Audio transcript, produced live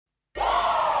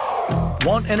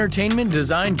Want entertainment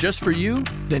designed just for you?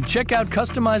 Then check out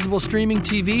customizable streaming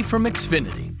TV from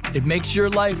Xfinity. It makes your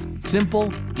life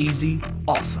simple, easy,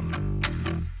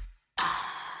 awesome.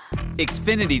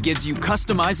 Xfinity gives you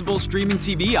customizable streaming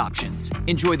TV options.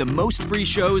 Enjoy the most free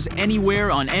shows anywhere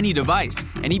on any device,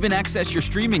 and even access your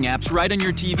streaming apps right on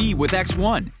your TV with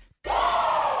X1.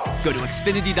 Go to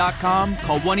Xfinity.com,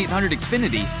 call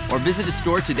 1-800-XFINITY, or visit a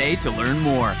store today to learn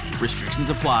more.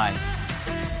 Restrictions apply.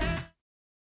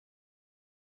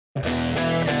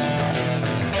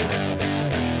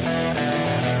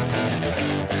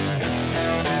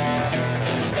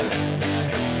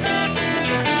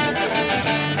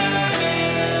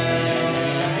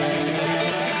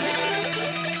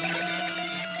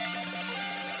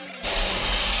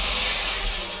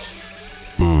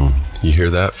 You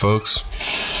hear that, folks?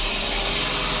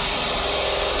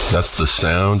 That's the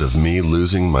sound of me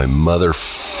losing my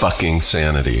motherfucking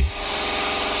sanity.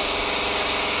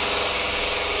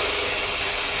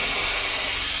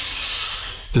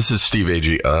 This is Steve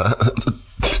Agee.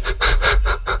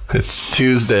 It's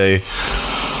Tuesday,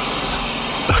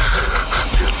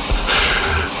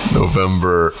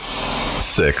 November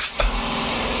 6th,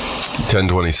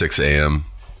 10:26 a.m.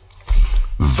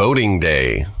 Voting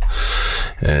day.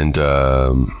 And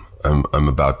I'm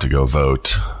about to go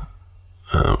vote.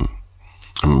 I'm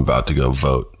about to go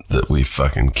vote that we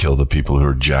fucking kill the people who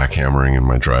are jackhammering in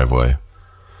my driveway.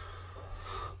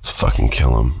 Let's fucking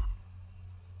kill them.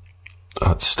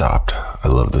 Oh, it stopped. I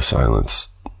love the silence.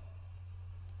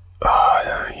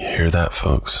 Oh, you hear that,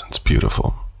 folks? It's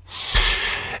beautiful.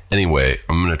 Anyway,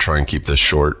 I'm going to try and keep this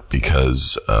short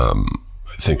because I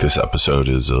think this episode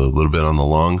is a little bit on the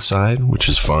long side, which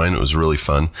is fine. It was really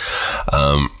fun.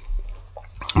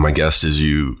 My guest, as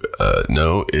you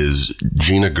know, is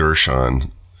Gina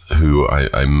Gershon, who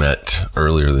I met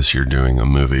earlier this year doing a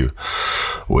movie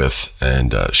with,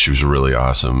 and she was really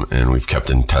awesome, and we've kept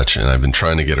in touch, and I've been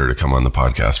trying to get her to come on the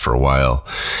podcast for a while,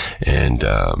 and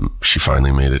she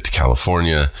finally made it to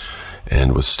California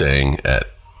and was staying at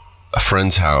a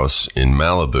friend's house in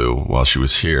Malibu while she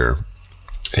was here.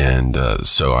 And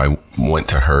so I went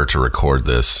to her to record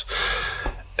this,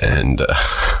 and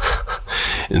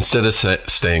instead of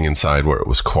staying inside where it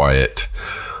was quiet,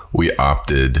 we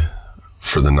opted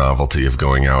for the novelty of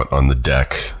going out on the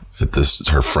deck at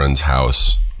her friend's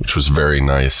house, which was very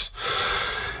nice.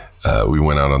 We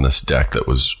went out on this deck that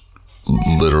was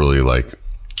literally like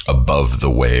above the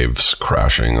waves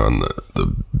crashing on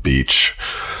the beach.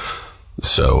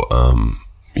 So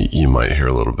you might hear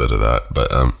a little bit of that,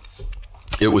 but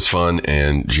it was fun,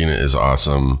 and Gina is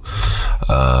awesome.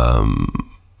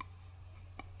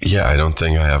 Yeah, I don't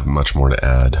think I have much more to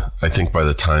add. I think by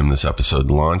the time this episode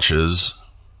launches,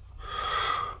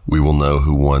 we will know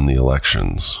who won the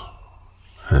elections.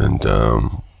 And I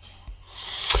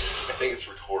think it's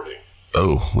recording.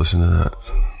 Oh, listen to that.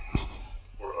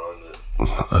 We're on it.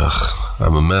 Ugh,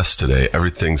 I'm a mess today.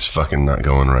 Everything's fucking not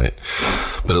going right.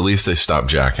 But at least they stopped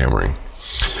jackhammering.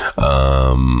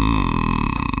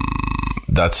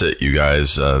 That's it, you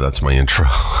guys. That's my intro.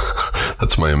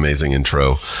 That's my amazing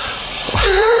intro.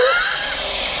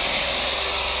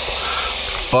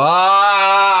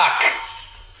 Fuck!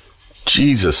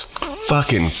 Jesus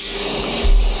fucking...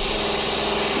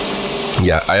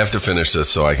 Yeah, I have to finish this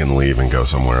so I can leave and go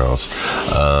somewhere else.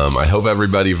 I hope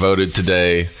everybody voted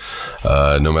today.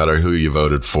 No matter who you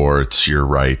voted for, it's your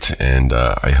right, and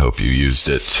I hope you used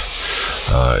it.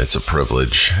 It's a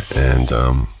privilege, and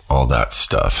all that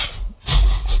stuff.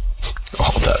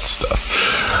 All that stuff.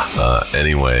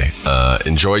 Anyway,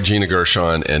 enjoy Gina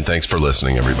Gershon, and thanks for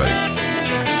listening, everybody.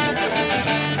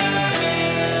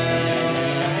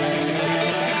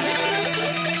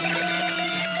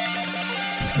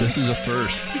 This is a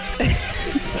first.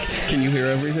 Can you hear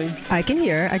everything? I can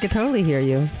hear. I could totally hear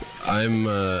you.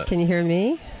 Can you hear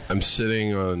me? I'm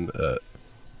sitting on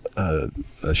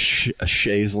a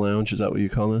chaise lounge. Is that what you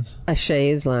call this? A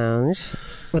chaise lounge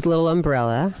with a little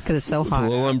umbrella because it's so hot. With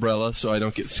a little umbrella so I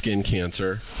don't get skin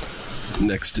cancer.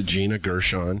 Next to Gina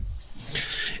Gershon.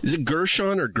 Is it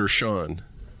Gershon or Gershon?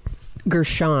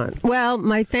 Gershon. Well,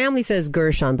 my family says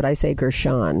Gershon, but I say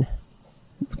Gershon.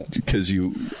 Because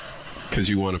you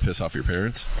want to piss off your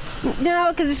parents?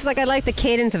 No, because it's just like I like the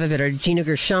cadence of it better. Gina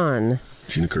Gershon.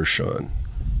 Gina Gershon.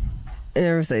 And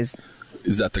everyone says...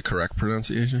 Is that the correct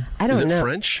pronunciation? I don't know. Is it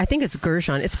French? I think it's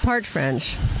Gershon. It's part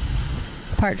French.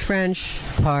 Part French,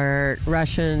 part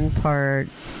Russian, part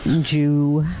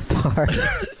Jew, part...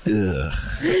 Ugh.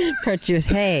 Part Jewish.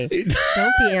 Hey,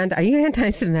 don't be are you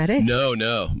anti-Semitic? No.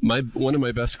 One of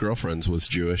my best girlfriends was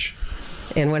Jewish.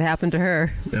 And what happened to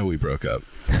her? Yeah, we broke up.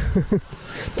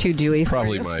 Too dewy.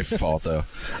 Probably my fault, though.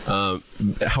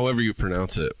 However you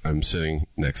pronounce it, I'm sitting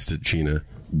next to Gina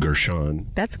Gershon.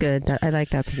 That's good. I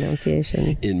like that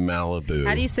pronunciation. In Malibu.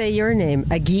 How do you say your name?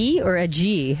 Aggie or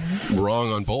Agee?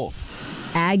 Wrong on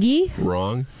both. Aggie?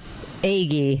 Wrong.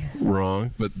 Aggie.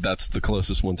 Wrong. But that's the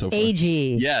closest one so far.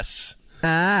 AG. Yes.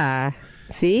 Ah.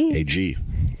 See? AG.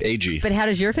 AG. But how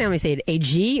does your family say it?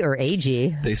 AG or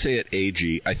AG? They say it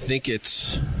AG. I think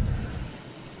that.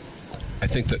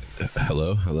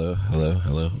 Hello.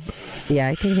 Yeah,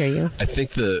 I can hear you. I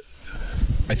think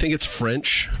it's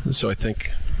French, so I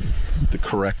think the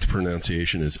correct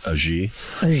pronunciation is Agee.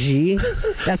 Agee?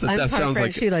 That's That I'm sounds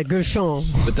French like- too, like Gershon.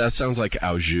 But that sounds like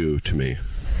au jus to me.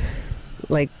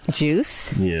 Like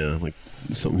juice? Yeah, like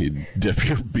something you dip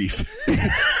your beef in.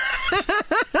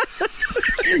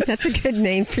 That's a good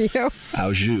name for you.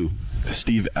 Au jus.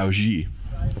 Steve Augie.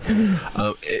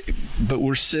 But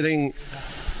we're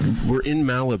in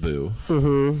Malibu.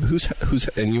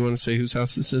 Mm-hmm. And you want to say whose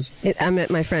house this is? I'm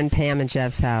at my friend Pam and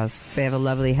Jeff's house. They have a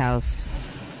lovely house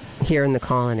here in the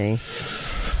colony.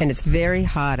 And it's very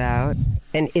hot out.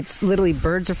 And it's literally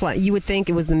birds are flying. You would think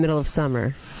it was the middle of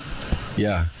summer.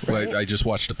 Yeah. Right? Well, I just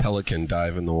watched a pelican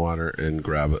dive in the water and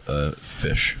grab a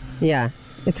fish. Yeah.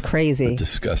 It's crazy.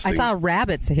 Disgusting. I saw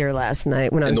rabbits here last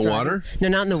night when I was In the driving. water? No,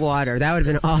 not in the water. That would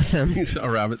have been awesome. You saw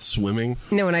a rabbit swimming.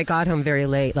 No, when I got home very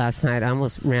late last night, I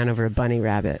almost ran over a bunny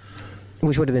rabbit,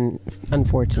 which would have been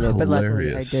unfortunate. But luckily I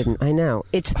Hilarious. didn't. I know.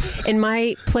 It's in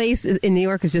my place in New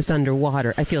York is just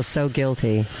underwater. I feel so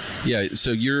guilty. Yeah,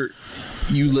 so you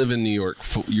live in New York.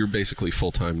 You're basically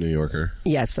full-time New Yorker.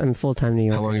 Yes, I'm full-time New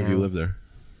Yorker. How long have you now. lived there?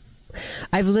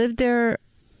 I've lived there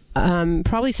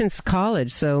probably since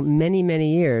college, so many,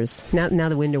 many years. Now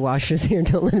the window washer's here.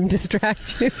 Don't let him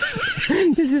distract you.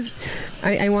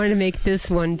 I wanted to make this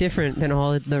one different than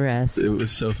all of the rest. It was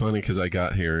so funny because I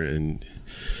got here and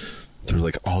there were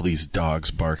like all these dogs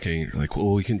barking. You're like,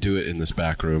 well, we can do it in this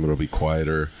back room. It'll be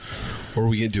quieter. Or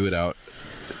we can do it out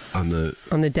on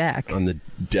the deck. On the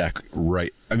deck,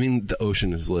 right. I mean, the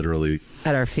ocean is literally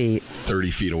At our feet.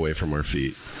 30 feet away from our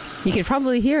feet. You could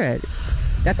probably hear it.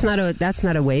 That's not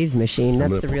a wave machine.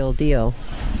 That's the real deal.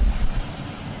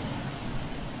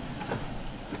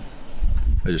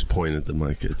 I just pointed the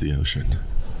mic at the ocean.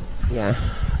 Yeah.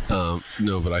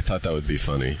 No, but I thought that would be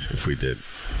funny if we did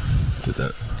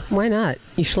that. Why not?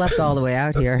 You schlepped all the way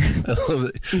out here. I love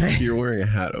that you're wearing a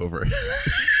hat over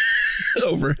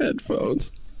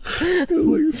headphones. You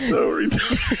look so retarded.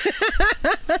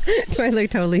 Do I look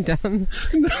totally dumb?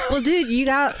 Well, dude, you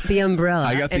got the umbrella.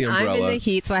 I got the umbrella. I'm in the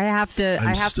heat, so I have to.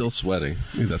 I'm still sweating.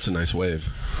 Ooh, that's a nice wave.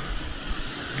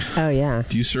 Oh yeah.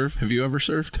 Do you surf? Have you ever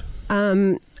surfed?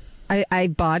 I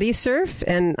body surf,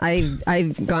 and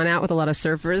I've gone out with a lot of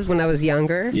surfers when I was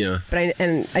younger. Yeah. But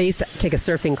I used to take a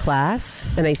surfing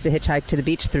class, and I used to hitchhike to the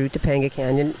beach through Topanga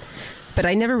Canyon. But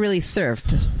I never really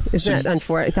surfed. Isn't that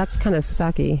unfortunate? That's kind of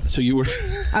sucky. So you were...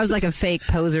 I was like a fake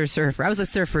poser surfer. I was a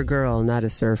surfer girl, not a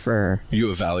surfer. Were you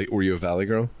a valley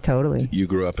girl? Totally. You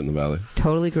grew up in the valley?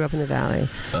 Totally grew up in the valley.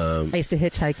 I used to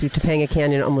hitchhike through Topanga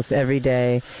Canyon almost every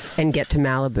day and get to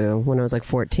Malibu when I was like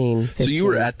 14, 15. So you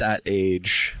were at that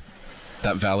age,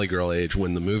 that Valley Girl age,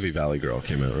 when the movie Valley Girl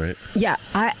came out, right? Yeah.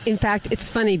 In fact, it's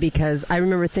funny because I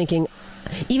remember thinking...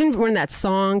 Even when that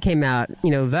song came out,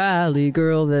 Valley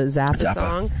Girl, the Zappa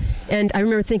song, and I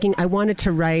remember thinking I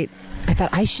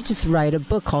thought I should just write a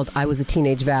book called I Was a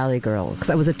Teenage Valley Girl, because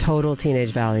I was a total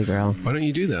teenage Valley girl. Why don't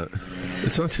you do that?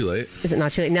 It's not too late. Is it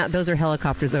not too late? Now, those are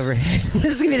helicopters overhead.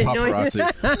 This is going to be annoying.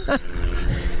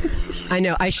 I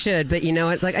know, I should, but you know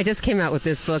what? Like, I just came out with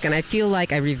this book, and I feel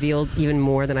like I revealed even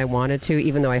more than I wanted to,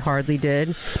 even though I hardly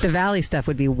did. The Valley stuff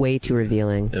would be way too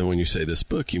revealing. And when you say this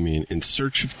book, you mean In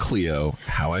Search of Cleo,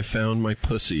 How I Found My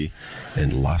Pussy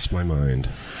and Lost My Mind.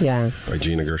 Yeah. By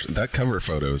Gina Gershon. That cover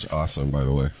photo is awesome, by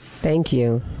the way. Thank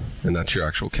you. And that's your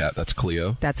actual cat. That's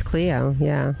Cleo? That's Cleo,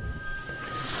 yeah.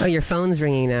 Oh, your phone's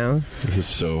ringing now. This is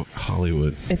so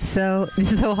Hollywood. This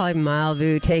is so Hollywood.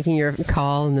 Malibu taking your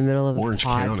call in the middle of Orange a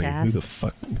podcast. County. Who the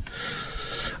fuck?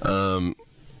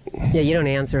 Yeah, you don't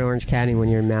answer Orange County when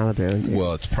you're in Malibu. Dude.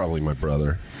 Well, it's probably my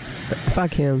brother.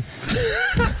 Fuck him.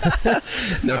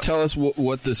 Now tell us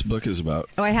what this book is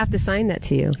about. Oh, I have to sign that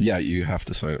to you. Yeah, you have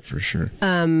to sign it for sure.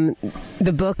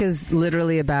 The book is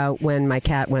literally about when my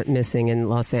cat went missing in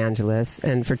Los Angeles,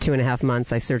 and for 2.5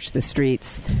 months I searched the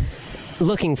streets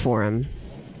looking for him.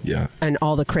 Yeah. And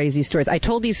all the crazy stories. I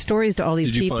told these stories to all these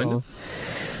people. Did you people.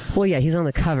 find Well, yeah, he's on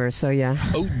the cover, so yeah.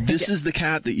 Oh, this is the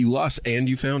cat that you lost and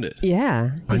you found it.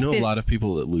 Yeah. I know a lot of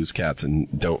people that lose cats and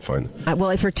don't find them.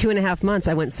 Well, for 2.5 months,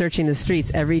 I went searching the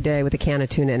streets every day with a can of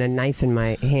tuna and a knife in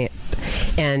my hand.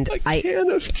 And A can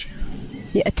of tuna.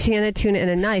 Yeah, a can of tuna and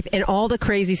a knife. And all the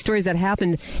crazy stories that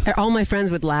happened, all my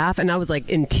friends would laugh, and I was like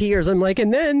in tears. I'm like,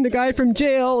 and then the guy from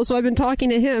jail, so I've been talking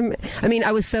to him. I mean,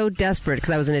 I was so desperate because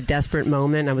I was in a desperate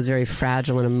moment. I was very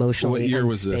fragile and emotionally unstable. What year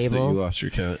was this that you lost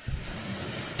your cat?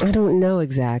 I don't know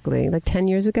exactly. Like 10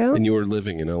 years ago? And you were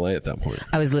living in L.A. at that point?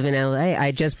 I was living in L.A. I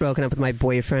had just broken up with my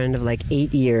boyfriend of like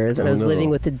 8 years, and I was living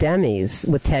with the Demis,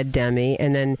 with Ted Demi,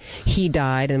 and then he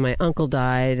died, and my uncle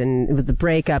died, and it was the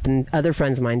breakup, and other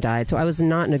friends of mine died, so I was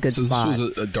not in a good spot. So this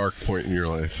was a dark point in your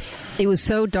life? It was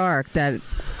so dark that,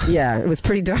 yeah, it was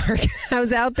pretty dark. I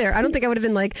was out there. I don't think I would have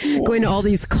been like going to all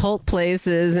these cult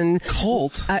places and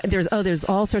cult. There's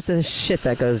all sorts of shit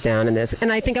that goes down in this,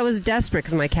 and I think I was desperate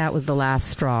because my cat was the last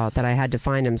straw that I had to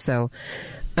find him. So,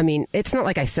 I mean, it's not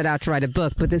like I set out to write a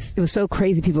book, but it was so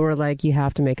crazy. People were like, "You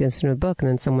have to make this into a book," and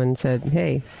then someone said,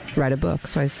 "Hey, write a book."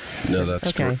 So I said,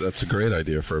 okay. That's a great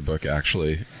idea for a book,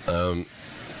 actually.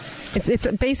 It's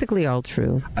basically all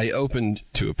true. I opened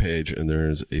to a page, and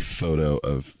there's a photo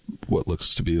of what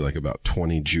looks to be like about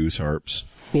 20 Jews harps.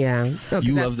 Yeah.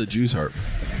 You love the Jews harp.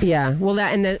 Yeah. Well,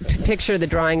 that and the picture, the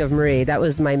drawing of Marie, that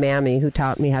was my mammy who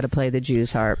taught me how to play the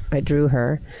Jews harp. I drew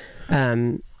her.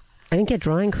 I didn't get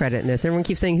drawing credit in this. Everyone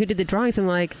keeps saying, who did the drawings? I'm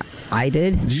like, I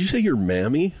did. Did you say your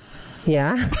mammy?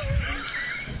 Yeah.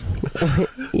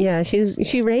 Yeah,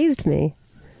 she raised me.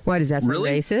 Why, does that sound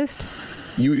racist?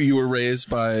 You were raised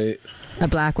by a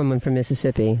black woman from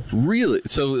Mississippi. Really?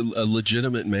 So a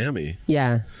legitimate mammy?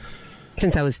 Yeah.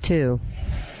 Since I was 2.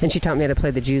 And she taught me how to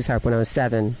play the Jews harp when I was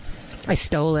 7. I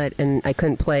stole it and I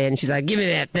couldn't play it, and she's like, give me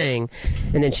that thing.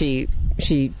 And then she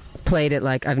played it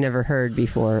like I've never heard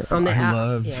before.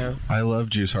 I love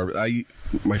Jews harp.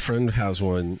 My friend has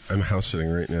one. I'm house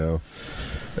sitting right now,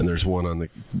 and there's one on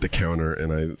the counter,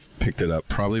 and I picked it up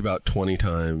probably about 20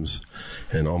 times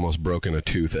and almost broken a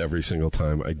tooth every single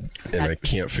time. I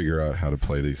can't figure out how to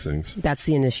play these things. That's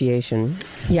the initiation.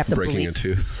 You have to breaking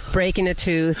a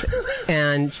tooth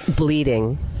and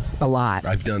bleeding a lot.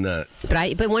 I've done that.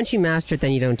 But once you master it,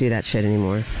 then you don't do that shit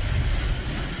anymore.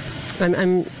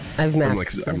 I'm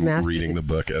reading the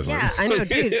book as I know,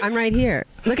 dude. I'm right here.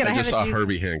 Look at I just saw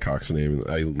Herbie Hancock's name.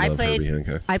 I love Herbie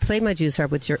Hancock. I played my Jews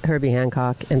harp with Herbie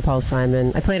Hancock and Paul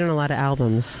Simon. I played on a lot of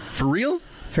albums. For real?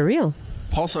 For real.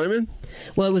 Paul Simon?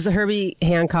 Well, it was a Herbie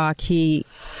Hancock. He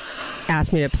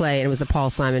asked me to play, and it was a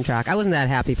Paul Simon track. I wasn't that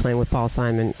happy playing with Paul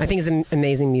Simon. I think he's an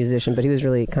amazing musician, but he was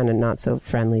really kind of not so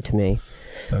friendly to me.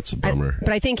 That's a bummer. But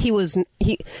I think Herbie was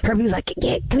like,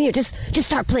 yeah, come here, just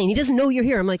start playing. He doesn't know you're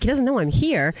here. I'm like, he doesn't know I'm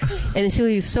here. And so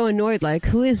he was so annoyed, like,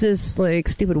 who is this, like,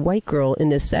 stupid white girl in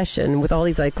this session with all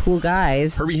these, like, cool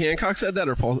guys? Herbie Hancock said that,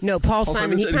 or Paul? No, Paul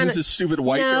Simon said he was a stupid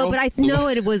white girl? No, but I know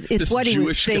it's what he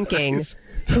was thinking.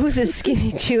 Who's this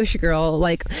skinny Jewish girl?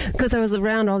 Like, because I was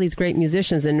around all these great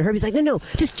musicians, and Herbie's like, no,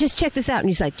 just check this out. And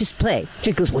he's like, just play.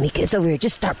 He goes, when he gets over here,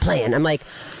 just start playing. I'm like,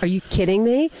 are you kidding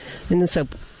me? And so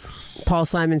Paul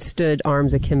Simon stood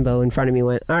arms akimbo in front of me and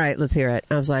went, all right, let's hear it.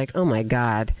 I was like, oh my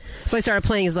God. So I started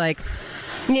playing. He's like,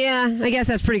 yeah, I guess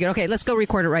that's pretty good. Okay, let's go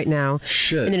record it right now.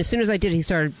 Shit. And then as soon as I did, he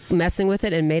started messing with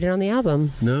it and made it on the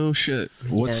album. No shit.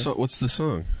 What's the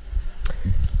song?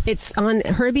 It's on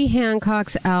Herbie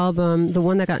Hancock's album, the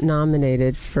one that got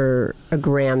nominated for a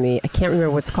Grammy. I can't remember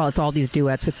what it's called. It's all these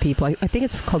duets with people. I think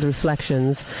it's called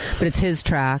Reflections, but it's his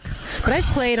track. But I've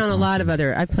played on a lot of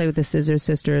other. I've played with the Scissor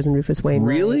Sisters and Rufus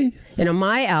Wainwright. Really? And on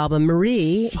my album,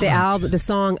 Marie, the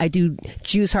song, I do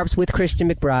Jews harps with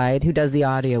Christian McBride, who does the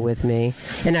audio with me,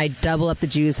 and I double up the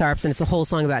Jews harps, and it's a whole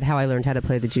song about how I learned how to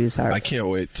play the Jews harp. I can't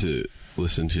wait to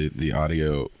listen to the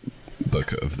audio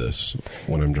book of this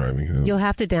when I'm driving home. You'll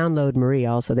have to download Marie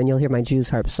also, then you'll hear my Jews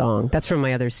harp song. That's from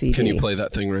my other CD. Can you play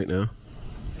that thing right now?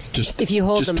 Just if you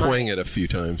hold just twang it a few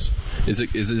times. Is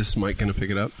this mic going to pick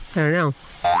it up? I don't know.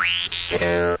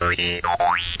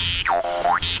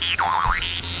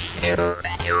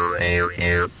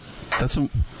 That's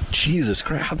Jesus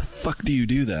Christ! How the fuck do you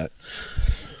do that?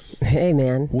 Hey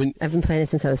man, I've been playing it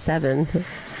since I was 7.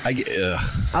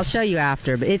 I'll show you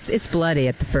after, but it's bloody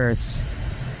at the first.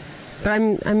 But I've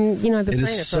been playing it for a long time. It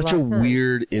is such a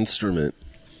weird instrument.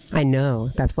 I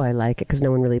know. That's why I like it, because no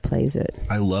one really plays it.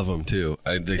 I love them too.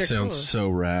 They sound cool. So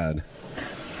rad.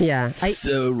 Yeah,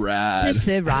 so rad. They're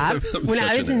so rad. When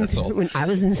I was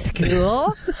in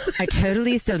school, I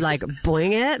totally used to like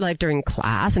boing it like during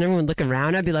class, and everyone would look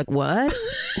around. I'd be like, "What?"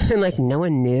 And like no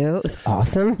one knew. It was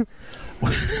awesome.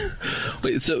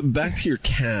 Wait, so back to your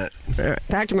cat. All right,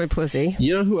 back to my pussy.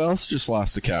 You know who else just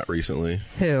lost a cat recently?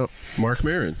 Who? Mark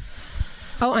Maron.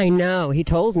 Oh, I know. He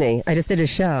told me. I just did a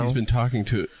show. He's been talking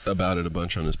about it a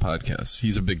bunch on his podcast.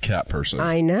 He's a big cat person.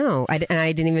 I know. And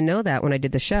I didn't even know that when I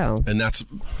did the show. And that's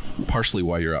partially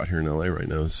why you're out here in LA right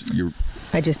now.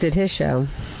 I just did his show.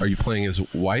 Are you playing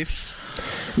his wife?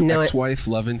 No, ex-wife,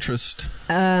 love interest?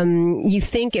 You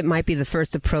think it might be the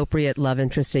first appropriate love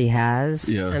interest he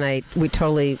has. Yeah. And we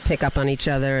totally pick up on each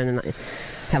other and then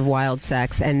have wild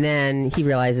sex. And then he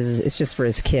realizes it's just for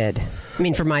his kid. I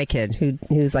mean, for my kid,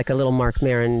 who's like a little Mark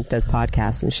Maron, does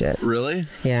podcasts and shit. Really?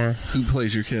 Yeah. Who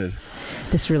plays your kid?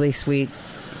 This really sweet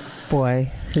boy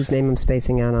whose name I'm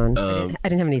spacing out on. I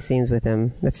didn't have any scenes with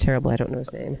him. That's terrible. I don't know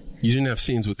his name. You didn't have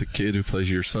scenes with the kid who plays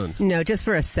your son? No, just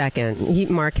for a second.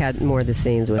 Mark had more of the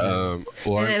scenes with him.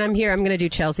 And I'm here. I'm going to do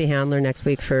Chelsea Handler next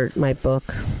week for my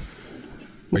book.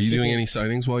 Are you doing any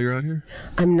signings while you're out here?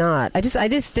 I'm not. I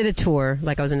just did a tour.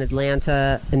 Like I was in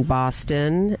Atlanta and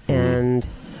Boston and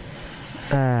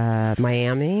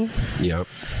Miami. Yep.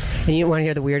 And you want to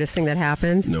hear the weirdest thing that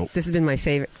happened? Nope. This has been my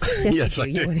favorite. Yes,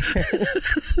 I do. No,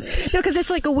 because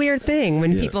it's like a weird thing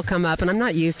when people come up, and I'm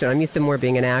not used to it. I'm used to more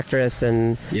being an actress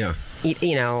and,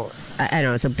 you know, I don't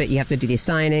know, it's a bit, you have to do these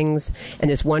signings.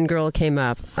 And this one girl came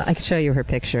up. I can show you her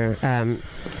picture.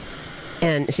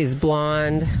 And she's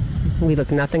blonde. We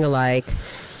look nothing alike.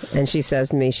 And she says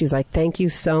to me, she's like, thank you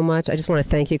so much. I just want to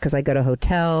thank you because I go to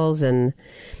hotels and...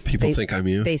 People think I'm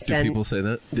you? Do people say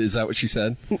that? Is that what she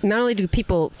said? Not only do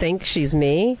people think she's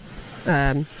me,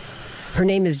 her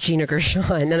name is Gina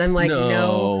Gershon. And I'm like,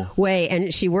 no way.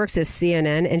 And she works at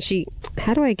CNN. And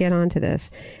how do I get onto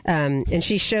this? And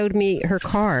she showed me her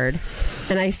card.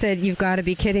 And I said, you've got to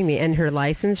be kidding me. And her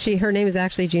license, her name is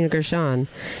actually Gina Gershon.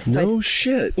 So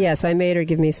shit. Yeah, so I made her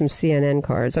give me some CNN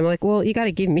cards. I'm like, well, you got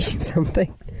to give me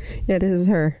something. Yeah, this is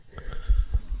her.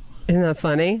 Isn't that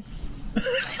funny?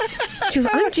 She was,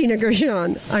 I'm Gina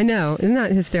Gershon. I know. Isn't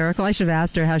that hysterical? I should have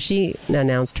asked her how she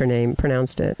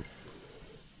pronounced it.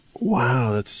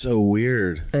 Wow, that's so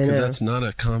weird. Because that's not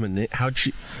a common name. How'd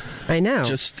she... I know.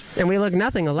 And we look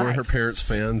nothing alike. Were her parents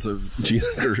fans of Gina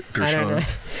Gershon? I don't know.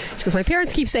 Because my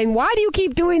parents keep saying, why do you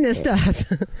keep doing this to us?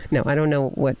 No, I don't know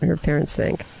what her parents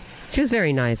think. She was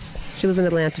very nice. She lives in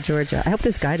Atlanta, Georgia. I hope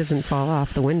this guy doesn't fall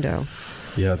off the window.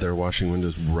 Yeah, they're washing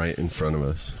windows right in front of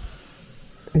us.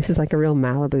 This is like a real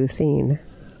Malibu scene.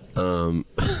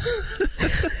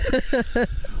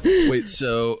 Wait,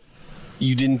 so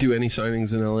you didn't do any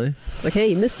signings in LA? Like, hey,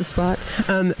 you missed a spot.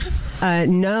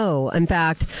 No. In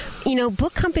fact, you know,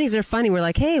 book companies are funny. We're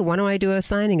like, hey, why don't I do a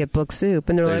signing at Book Soup?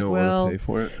 And they're like, well, pay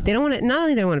for it. They don't want to. Not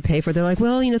only do they want to pay for it, they're like,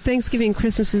 well, you know, Thanksgiving,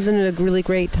 Christmas isn't a really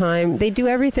great time. They do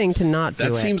everything to not do it.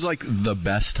 That seems like the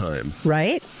best time,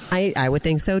 right? I would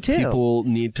think so too. People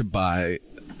need to buy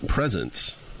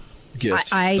presents. Gifts,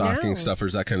 stocking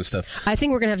stuffers, that kind of stuff. I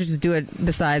think we're going to have to just do it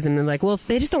besides them. And like, well,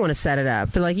 they just don't want to set it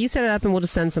up. They're like, you set it up and we'll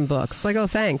just send some books. It's like, oh,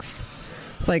 thanks.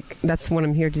 It's like, that's what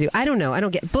I'm here to do. I don't know. I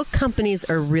don't get... Book companies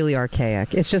are really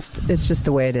archaic. It's just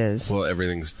the way it is. Well,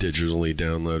 everything's digitally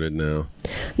downloaded now.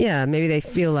 Yeah, maybe they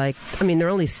feel like... I mean,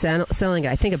 they're only selling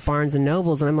it, I think, at Barnes &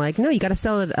 Nobles. And I'm like, no, you got to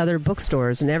sell it at other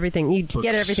bookstores and everything. You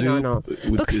get everything on all.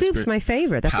 Book Soup's my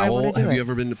favorite. That's why I want to do it. Have you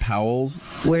ever been to Powell's?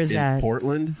 Where's that? In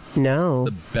Portland? No.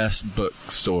 The best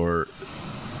bookstore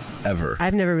ever.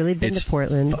 I've never really been to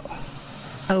Portland.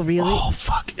 Oh, really? Oh,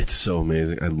 fuck. It's so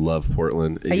amazing. I love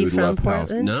Portland. Are you from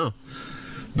Portland? No.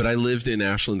 But I lived in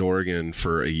Ashland, Oregon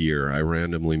for a year. I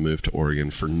randomly moved to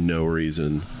Oregon for no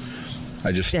reason.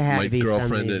 I just... There had to be some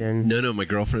reason. No, my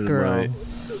girlfriend and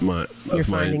You're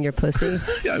finding your pussy?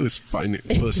 Yeah, I was finding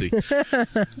pussy.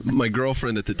 My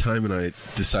girlfriend at the time and I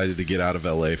decided to get out of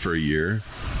LA for a year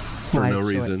for no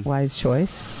reason. Wise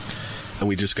choice. And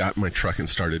we just got in my truck and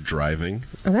started driving.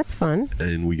 Oh, that's fun.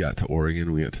 And we got to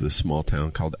Oregon. We got to this small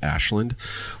town called Ashland,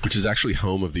 which is actually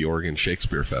home of the Oregon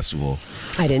Shakespeare Festival.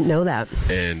 I didn't know that.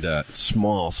 And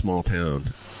small town.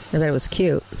 I bet it was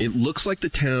cute. It looks like the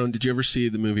town. Did you ever see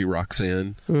the movie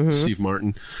Roxanne? Mm-hmm. Steve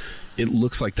Martin? It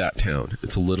looks like that town.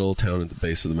 It's a little town at the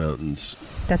base of the mountains.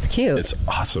 That's cute. It's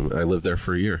awesome. I lived there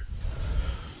for a year.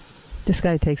 This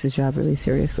guy takes his job really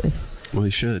seriously. Well, he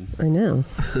should. I know.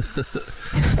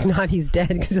 If not, he's dead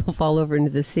because he'll fall over into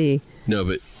the sea. No,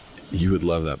 but you would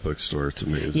love that bookstore. It's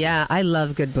amazing. Yeah, I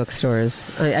love good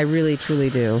bookstores. I really, truly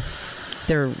do.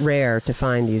 They're rare to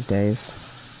find these days.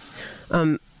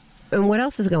 And what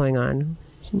else is going on?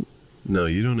 No,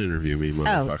 you don't interview me,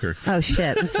 motherfucker. Oh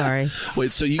shit, I'm sorry.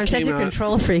 Wait, so I'm such a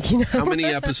control freak, you know? How many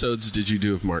episodes did you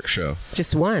do of Mark's show?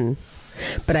 Just one.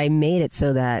 But I made it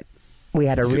so that we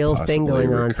had a real thing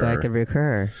going on, so I could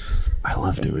recur. I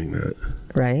love doing that.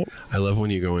 Right? I love when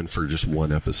you go in for just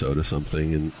one episode of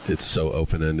something and it's so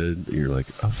open-ended. You're like,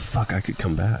 oh, fuck, I could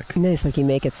come back. No, it's like you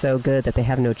make it so good that they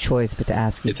have no choice but to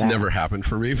ask you It's back. never happened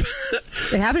for me.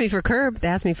 It happened to me for Curb. They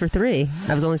asked me for 3.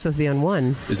 I was only supposed to be on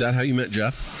 1. Is that how you met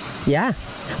Jeff? Yeah.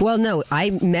 Well, no,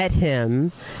 I met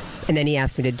him, and then he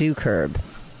asked me to do Curb.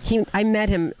 I met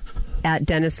him at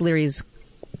Dennis Leary's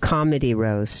comedy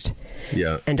roast.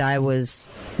 Yeah. And I was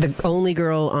the only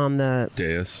girl on the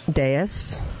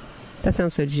dais. That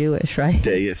sounds so Jewish, right?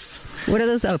 Dais. What are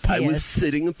those? Oh, payas. I was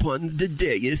sitting upon the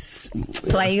dais.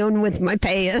 Playing with my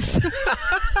payas.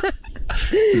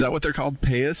 Is that what they're called?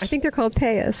 Payas? I think they're called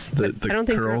payas. The I don't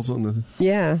curls on the...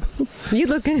 Yeah. You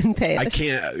look good in payas. I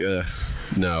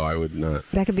can't... no, I would not.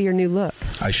 That could be your new look.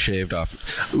 I shaved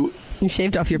off... You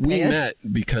shaved off your payas? We met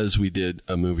because we did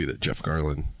a movie that Jeff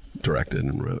Garland directed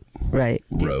and wrote. Right.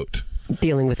 Wrote.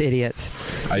 Dealing with idiots.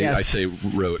 Yes. I say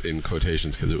wrote in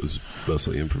quotations because it was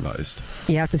mostly improvised.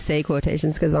 You have to say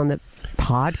quotations because on the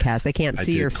podcast they can't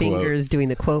see your fingers doing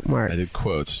the quote marks. I did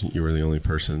quotes. You were the only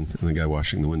person and the guy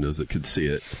washing the windows that could see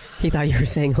it. He thought you were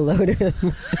saying hello to him.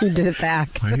 You did it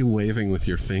back. Why are you waving with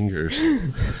your fingers?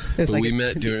 But like we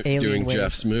met doing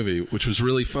Jeff's movie, which was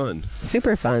really fun.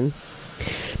 Super fun.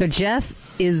 No, Jeff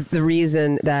is the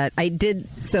reason that I did.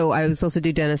 So I was supposed to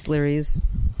do Dennis Leary's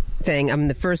thing. I'm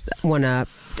the first one up,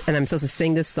 and I'm supposed to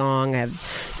sing this song. I have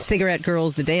cigarette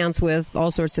girls to dance with,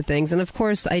 all sorts of things. And of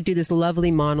course, I do this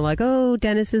lovely monologue. Oh,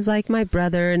 Dennis is like my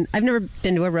brother. And I've never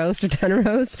been to a roast or done a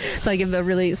roast, so I give a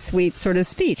really sweet sort of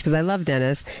speech because I love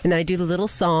Dennis. And then I do the little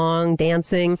song,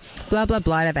 dancing, blah, blah,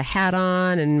 blah. I have a hat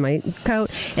on and my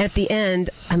coat. And at the end,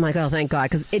 I'm like, oh, thank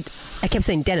God, because I kept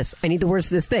saying, Dennis, I need the words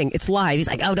to this thing. It's live. He's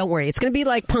like, oh, don't worry. It's going to be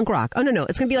like punk rock. Oh, no.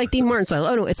 It's going to be like Dean Martin style.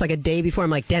 Oh, no. It's like a day before. I'm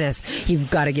like, Dennis, you've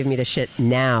got to give me the shit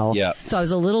now. Yeah. So I was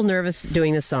a little nervous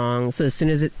doing the song. So as soon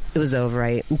as it was over,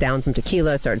 I downed some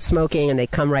tequila, started smoking, and they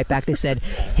come right back. They said,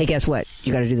 hey, guess what?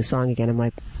 You got to do the song again. I'm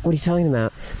like, what are you talking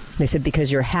about? They said,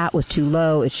 because your hat was too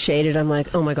low, it's shaded. I'm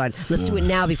like, oh my God, let's do it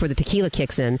now before the tequila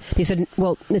kicks in. They said,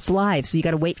 well, it's live, so you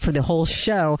got to wait for the whole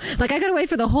show. Like, I got to wait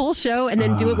for the whole show and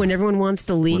then do it when everyone wants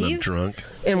to leave. When I'm drunk.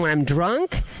 And when I'm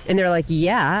drunk. And they're like,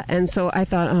 yeah. And so I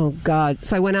thought, oh God.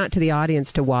 So I went out to the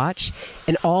audience to watch,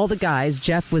 and all the guys,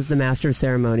 Jeff was the master of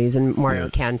ceremonies, and Mario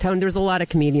Cantone. There was a lot of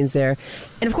comedians there.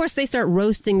 And of course, they start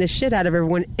roasting the shit out of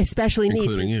everyone, especially me.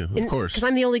 Including you, of course. Because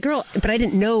I'm the only girl. But I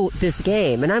didn't know this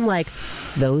game. And I'm like,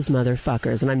 those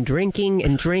motherfuckers. And I'm drinking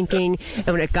and drinking. And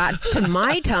when it got to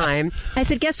my time, I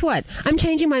said, guess what? I'm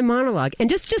changing my monologue.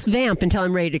 And just vamp until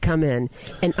I'm ready to come in.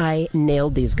 And I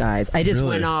nailed these guys. I just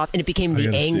went off, and it became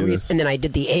the angriest. And then I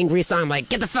did the angry song. I'm like,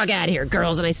 get the fuck out of here,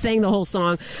 girls. And I sang the whole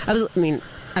song. I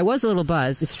was a little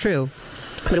buzzed. It's true.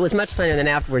 But it was much funnier than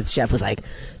afterwards. Jeff was like,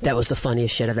 that was the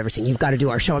funniest shit I've ever seen. You've got to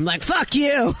do our show. I'm like, fuck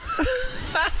you.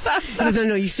 He goes,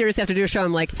 no, you seriously have to do a show.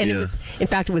 I'm like, and it was, in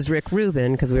fact, it was Rick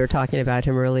Rubin, because we were talking about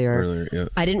him earlier. Yeah.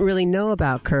 I didn't really know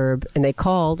about Curb, and they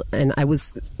called, and I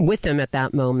was with them at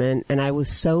that moment, and I was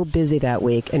so busy that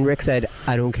week. And Rick said,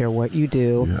 I don't care what you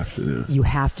do. You have to do. You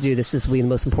have to do this. This will be the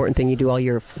most important thing you do all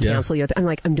year. Cancel your I'm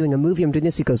like, I'm doing a movie. I'm doing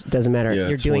this. He goes, doesn't matter.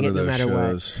 You're doing it no matter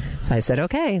what. So I said,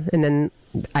 okay. And then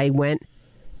I went.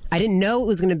 I didn't know it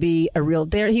was going to be a real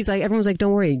there. He's like, everyone's like,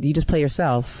 don't worry, you just play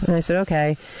yourself. And I said,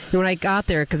 okay. And when I got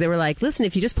there, because they were like, listen,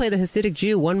 if you just play the Hasidic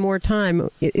Jew one more time,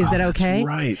 is that okay? That's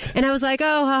right. And I was like,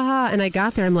 oh, ha. And I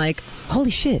got there, I'm like,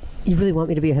 holy shit, you really want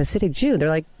me to be a Hasidic Jew? They're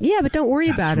like, yeah, but don't worry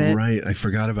about it. That's right. I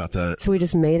forgot about that. So we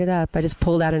just made it up. I just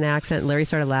pulled out an accent, and Larry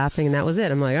started laughing, and that was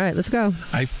it. I'm like, all right, let's go.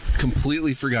 I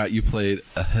completely forgot you played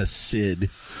a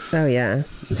Hasid. Oh, yeah.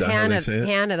 Is that how they say it?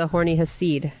 Hannah, the horny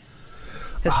Hasid.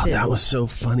 Oh, that was so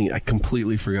funny. I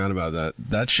completely forgot about that.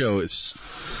 That show is...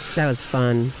 That was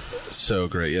fun. So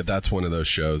great. Yeah, that's one of those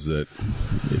shows that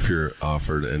if you're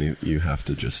offered any, you have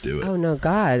to just do it. Oh, no,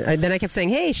 God. Then I kept saying,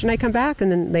 hey, shouldn't I come back?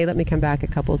 And then they let me come back a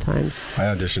couple of times. I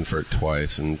auditioned for it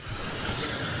twice, and...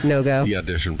 No go. The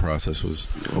audition process was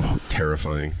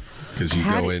terrifying. Because you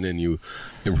go in and you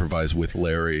improvise with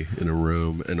Larry in a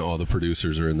room, and all the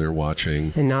producers are in there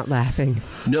watching. And not laughing.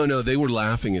 No, they were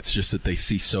laughing. It's just that they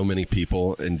see so many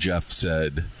people, and Jeff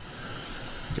said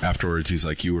afterwards, he's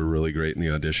like, you were really great in the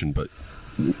audition, but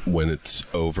when it's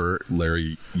over,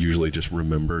 Larry usually just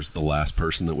remembers the last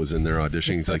person that was in there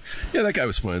auditioning. He's like, yeah, that guy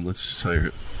was fine. Let's just hire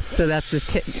him. So that's the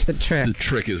trick. The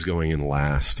trick is going in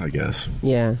last, I guess.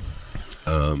 Yeah.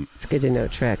 It's good to know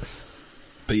tricks.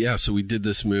 But yeah, so we did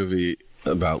this movie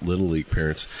about Little League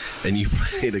parents, and you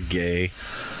played a gay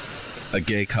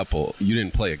couple. You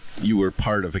didn't play you were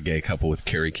part of a gay couple with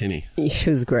Carrie Kinney. She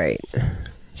was great.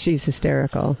 She's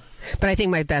hysterical. But I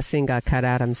think my best scene got cut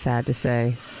out, I'm sad to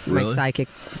say. Really? My psychic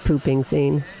pooping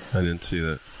scene. I didn't see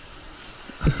that.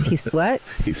 He's what?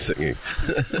 He's singing.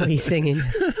 Oh, he's singing.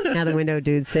 Now the window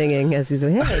dude's singing as he's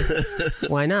like, hey,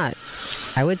 why not?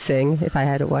 I would sing if I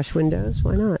had to wash windows.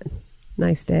 Why not?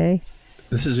 Nice day.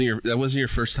 That wasn't your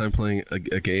first time playing a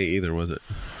gay either, was it?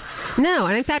 No,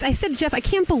 and in fact, I said to Jeff, I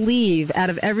can't believe out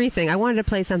of everything, I wanted to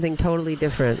play something totally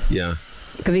different. Yeah.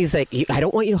 Because he's like, I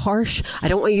don't want you harsh. I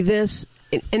don't want you this.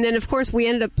 And then, of course, we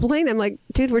ended up playing. I'm like,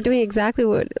 dude, we're doing exactly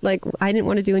what I didn't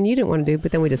want to do and you didn't want to do.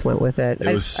 But then we just went with it. It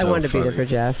was so I wanted funny. to be there for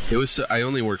Jeff. It was. I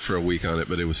only worked for a week on it,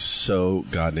 but it was so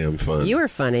goddamn fun. You were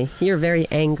funny. You were very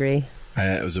angry.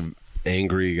 I was an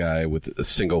angry guy with a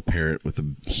single parent with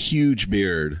a huge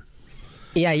beard.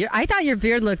 Yeah, I thought your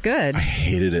beard looked good. I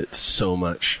hated it so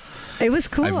much. It was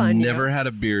cool on I've you. never had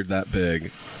a beard that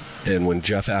big. And when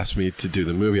Jeff asked me to do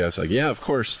the movie, I was like, yeah, of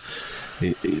course.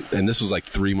 And this was like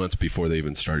 3 months before they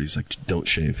even started. He's like, don't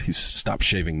shave. He's stop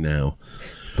shaving now.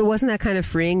 But wasn't that kind of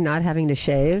freeing, not having to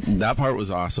shave? That part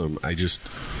was awesome. I just,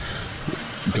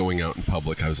 going out in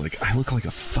public, I was like, I look like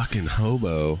a fucking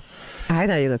hobo. I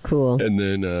thought you looked cool. And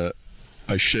then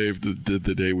I shaved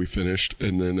the day we finished.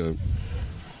 And then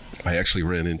I actually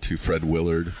ran into Fred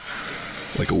Willard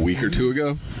like a week or two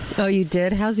ago. Oh, you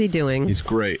did? How's he doing? He's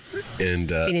great. And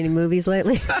seen any movies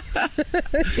lately?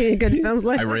 Seen any good films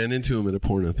lately? I ran into him at a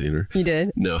porno theater. You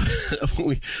did? No.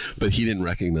 But he didn't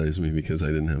recognize me because I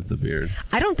didn't have the beard.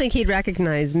 I don't think he'd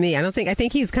recognize me. I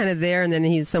think he's kind of there and then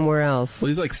he's somewhere else. Well,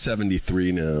 he's like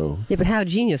 73 now. Yeah, but how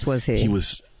genius was he? He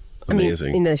was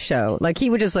amazing. In the show. Like, he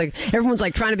would just everyone's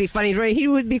like trying to be funny. He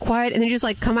would be quiet and then just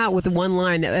come out with the one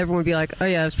line that everyone would be like, oh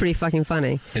yeah, it was pretty fucking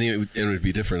funny. And it would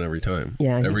be different every time.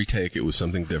 Yeah. Every take, it was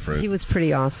something different. He was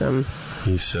pretty awesome.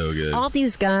 He's so good. All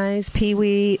these guys,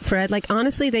 Pee-wee, Fred,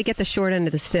 honestly, they get the short end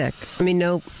of the stick. I mean,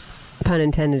 no pun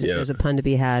intended if there's a pun to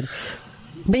be had.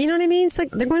 But you know what I mean? It's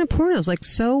like, they're going to pornos.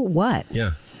 So what?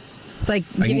 Yeah. It's like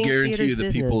I can giving guarantee you the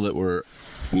business. people that were,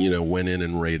 went in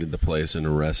and raided the place and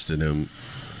arrested him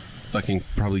fucking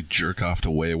probably jerk off to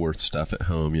way worse stuff at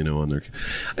home, on their...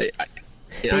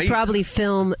 They probably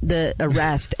film the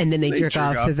arrest and then they jerk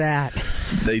off to that.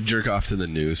 They jerk off to the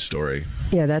news story.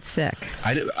 Yeah, that's sick.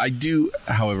 I do,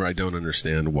 however, I don't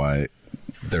understand why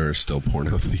there are still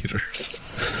porno theaters.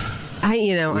 I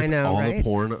know, all right? the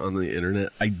porn on the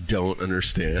internet, I don't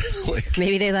understand.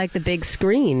 Maybe they like the big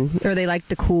screen, or they like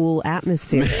the cool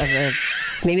atmosphere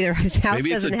of maybe their house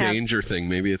maybe it's doesn't a have, danger thing.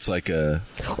 Maybe it's like a...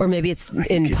 Or maybe it's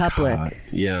in public. Caught.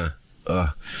 Yeah.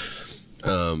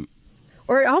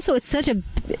 Or also, it's such a...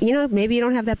 maybe you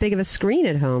don't have that big of a screen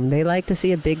at home. They like to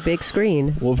see a big, big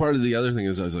screen. Well, part of the other thing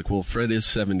is I was like, well, Fred is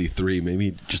 73.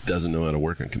 Maybe he just doesn't know how to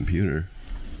work a computer.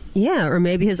 Yeah, or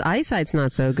maybe his eyesight's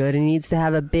not so good and he needs to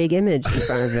have a big image in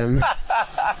front of him.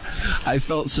 I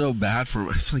felt so bad for him.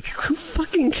 I was like, who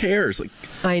fucking cares?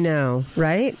 I know,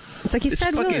 right? It's like he's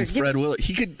Fred Willard. It's fucking Fred Willard.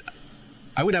 He could...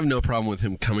 I would have no problem with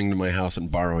him coming to my house and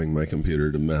borrowing my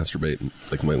computer to masturbate in,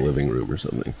 my living room or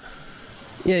something.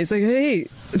 Yeah, he's like, hey,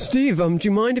 Steve, do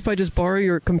you mind if I just borrow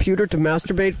your computer to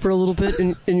masturbate for a little bit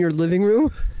in your living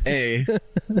room? A,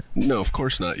 no, of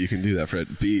course not. You can do that,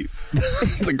 Fred. B,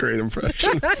 that's a great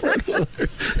impression. Fred Willard.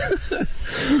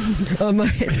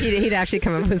 He'd actually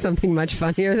come up with something much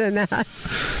funnier than that.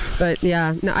 But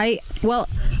yeah, no, I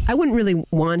wouldn't really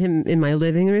want him in my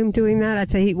living room doing that.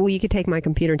 I'd say, you could take my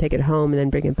computer and take it home and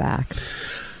then bring it back.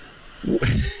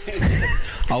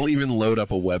 I'll even load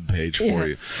up a web page for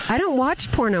you. I don't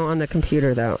watch porno on the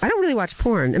computer, though. I don't really watch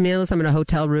porn. I mean, unless I'm in a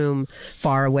hotel room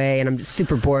far away and I'm just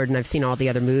super bored and I've seen all the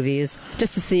other movies,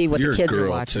 just to see what You're the kids a girl are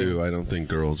watching. Too. I don't think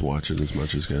girls watch it as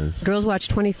much as guys. Girls watch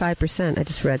 25%. I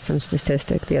just read some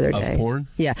statistic the other day. Of porn?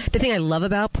 Yeah. The thing I love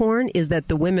about porn is that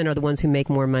the women are the ones who make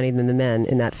more money than the men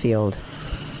in that field.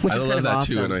 Which is I kind love of that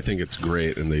awesome. too, and I think it's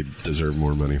great, and they deserve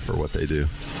more money for what they do.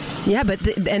 Yeah, but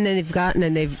and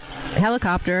then they've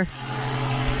helicopter.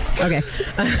 Okay.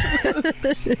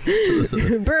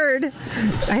 Bird.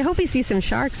 I hope he sees some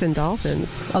sharks and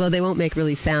dolphins. Although they won't make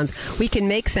really sounds. We can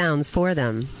make sounds for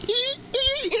them.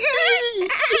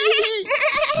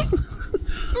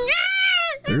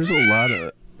 There's a lot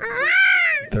of...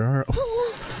 There are...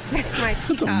 That's my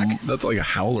peacock. That's like a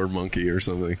howler monkey or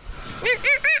something.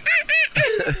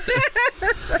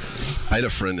 I had a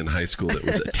friend in high school that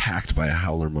was attacked by a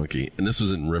howler monkey, and this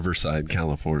was in Riverside,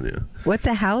 California. What's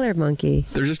a howler monkey?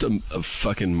 There's just a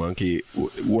fucking monkey.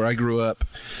 Where I grew up,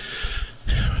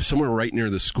 somewhere right near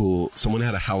the school, someone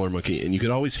had a howler monkey, and you could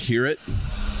always hear it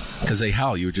because they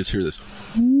howl. You would just hear this.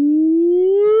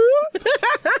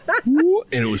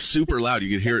 And it was super loud. You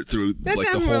could hear it through That like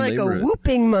the sounds whole more like neighborhood. a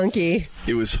whooping monkey.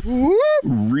 It was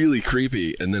really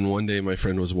creepy. And then one day my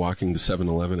friend was walking to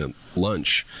 7-Eleven at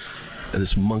lunch, and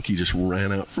this monkey just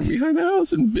ran out from behind the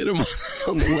house and bit him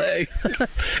on the leg.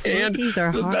 And Monkeys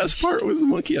are the harsh. best part was the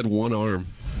monkey had one arm.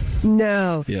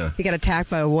 No. Yeah. He got attacked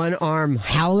by a one-arm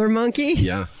howler monkey?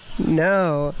 Yeah.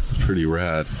 No. Pretty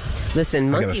rad. Listen, I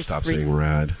monkeys... gotta stop saying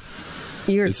rad.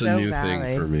 You're It's so a new valley.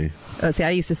 thing for me. Oh, see,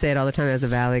 I used to say it all the time as a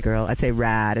Valley girl. I'd say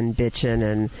rad and bitchin'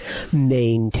 and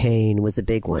maintain was a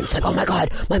big one. It's like, oh my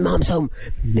God, my mom's home.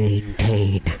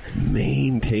 Maintain.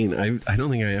 Maintain. I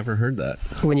don't think I ever heard that.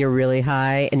 When you're really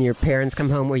high and your parents come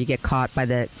home, or you get caught by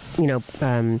the,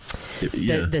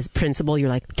 Yeah. this principal, you're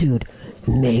like, dude,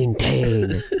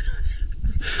 maintain.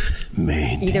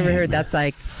 Maintain. You never heard that's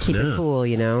like, keep it No. cool,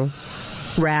 you know?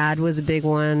 Rad was a big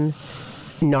one.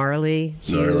 Gnarly.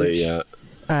 Huge. Gnarly, yeah.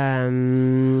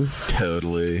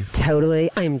 Totally. Totally.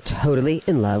 I'm totally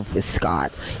in love with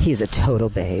Scott. He's a total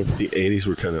babe. The 80s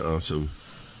were kind of awesome.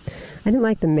 I didn't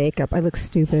like the makeup. I look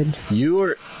stupid. You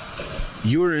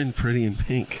were in Pretty in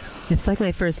Pink. It's like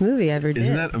my first movie I ever did.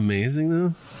 Isn't that amazing,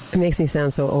 though? It makes me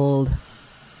sound so old.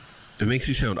 It makes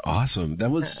you sound awesome.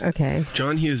 That was... Okay.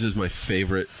 John Hughes is my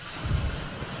favorite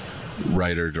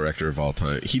writer-director of all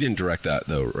time. He didn't direct that,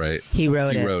 though, right? He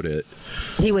wrote it. He wrote it.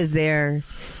 He was there.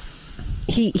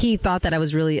 He thought that I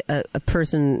was really a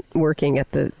person working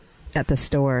at the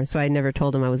store, so I never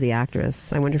told him I was the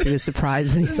actress. I wonder if he was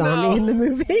surprised when he saw me in the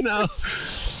movie. No.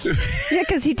 Yeah,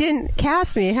 because he didn't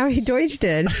cast me. Howie Deutsch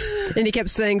did. And he kept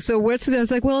saying, so what's this? I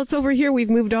was like, well, it's over here. We've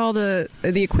moved all the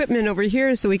equipment over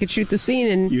here so we could shoot the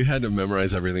scene. And You had to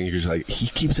memorize everything. You're just like, he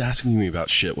keeps asking me about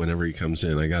shit whenever he comes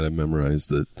in. I got to memorize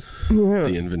the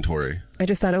inventory. I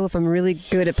just thought, if I'm really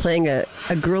good at playing a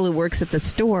girl who works at the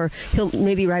store, he'll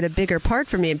maybe write a bigger part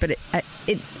for me. But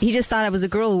he just thought I was a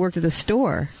girl who worked at the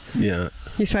store. Yeah.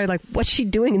 He's probably like, what's she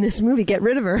doing in this movie? Get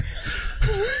rid of her.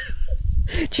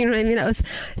 Do you know what I mean?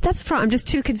 That's the problem. I'm just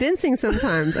too convincing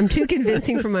sometimes. I'm too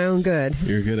convincing for my own good.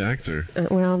 You're a good actor.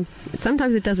 Well,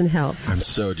 sometimes it doesn't help. I'm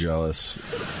so jealous.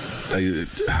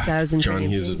 Thousand John Dream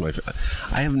Hughes is my...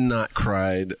 I have not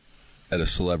cried at a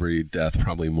celebrity death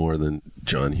probably more than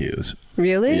John Hughes.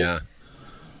 Really? Yeah.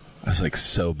 I was like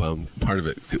so bummed. Part of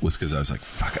it was because I was like,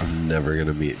 fuck, I'm never going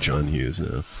to meet John Hughes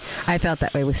now. I felt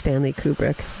that way with Stanley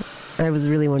Kubrick. I was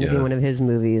really wanting to be in one of his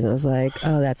movies. I was like,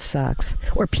 oh, that sucks.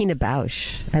 Or Pina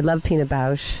Bausch. I love Pina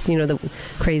Bausch. You know, the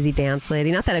crazy dance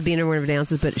lady. Not that I'd be in one of her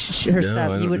dances, but her stuff.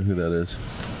 I don't know who that is.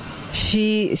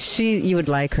 You would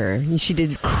like her. She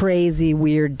did crazy,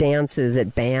 weird dances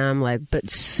at BAM,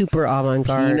 but super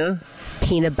avant-garde.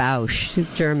 Pina Bausch.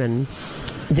 She's German.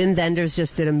 Wim Wenders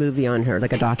just did a movie on her,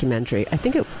 like a documentary. I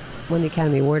think it won the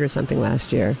Academy Award or something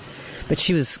last year. But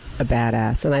she was a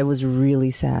badass, and I was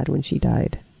really sad when she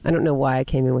died. I don't know why I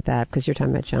came in with that, because you're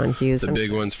talking about John Hughes. The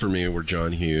big ones for me were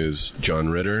John Hughes, John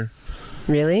Ritter.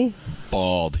 Really?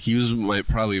 Bald. He was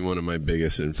probably one of my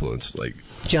biggest influence. Like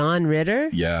John Ritter?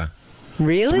 Yeah.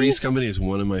 Really? Three's Company is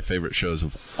one of my favorite shows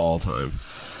of all time.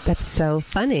 That's so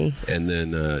funny. And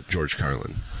then George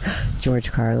Carlin.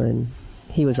 George Carlin.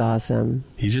 He was awesome.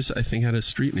 He just, I think, had a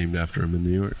street named after him in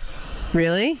New York.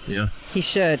 Really? Yeah. He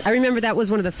should. I remember that was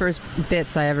one of the first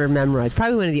bits I ever memorized.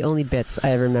 Probably one of the only bits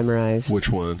I ever memorized. Which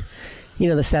one? You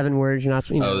know, the 7 words. You're not.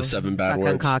 The 7 bad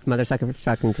words. Fuck, cock, mother, sucker,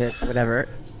 fucking tits, whatever.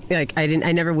 Like I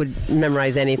never would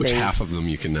memorize anything. Which half of them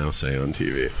you can now say on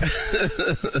TV.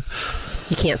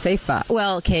 You can't say fuck.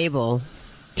 Well, cable.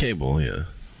 Cable, yeah.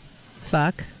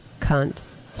 Fuck, cunt.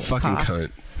 Fucking cock.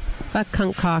 cunt. Fuck,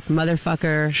 cunt, cock,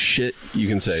 motherfucker. Shit, you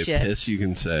can say. Shit. Piss, you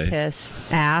can say. Piss.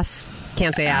 Ass.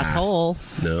 Can't say asshole.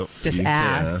 No. Just you can say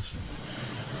ass.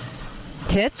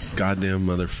 Tits? Goddamn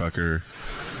motherfucker.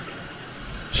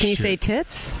 Can you say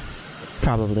tits?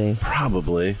 Probably.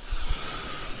 Probably.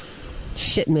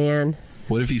 Shit, man.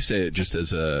 What if you say it just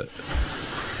as a...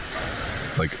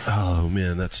 Like, oh,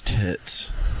 man, that's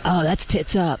tits. Oh, that's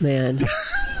tits up, man.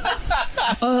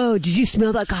 Oh, did you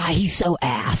smell that guy? He's so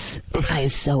ass. That guy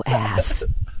is so ass.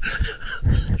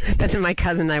 That's what my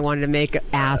cousin and I wanted to make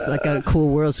ass like a cool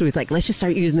word. So he's like, let's just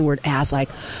start using the word ass like,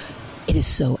 it is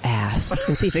so ass.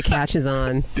 And see if it catches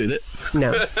on. Did it?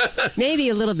 No. Maybe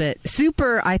a little bit.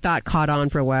 Super, I thought, caught on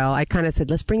for a while. I kind of said,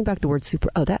 let's bring back the word super.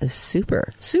 Oh, that is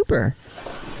super. Super.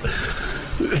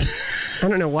 I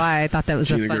don't know why I thought that was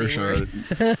Gina a funny Gershon,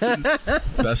 word.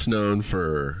 best known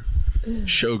for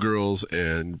Showgirls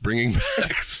and bringing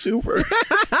back Super.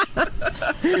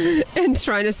 And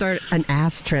trying to start an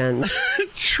ass trend.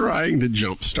 Trying to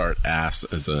jumpstart ass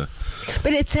as a...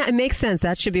 But it makes sense.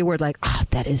 That should be a word like, oh,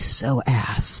 that is so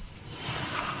ass.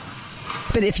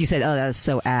 But if you said, "Oh, that was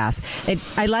so ass,"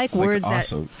 I like words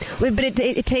awesome. that. But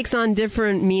it takes on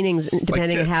different meanings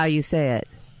depending on tits. how you say it.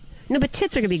 No, but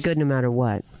tits are gonna be good no matter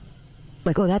what.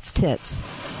 Like, oh, that's tits.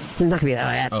 It's not gonna be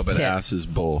that's. Oh, but tit. ass is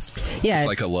both. Yeah, it's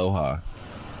like aloha.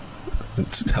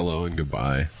 It's hello and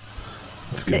goodbye.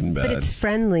 It's good and bad. But it's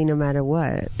friendly no matter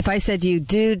what. If I said to you,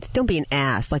 dude, don't be an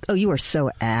ass. Like, oh, you are so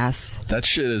ass. That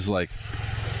shit is like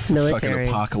Military. fucking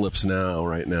apocalypse now.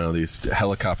 Right now, these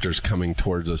helicopters coming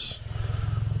towards us.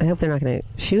 I hope they're not going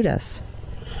to shoot us.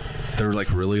 They're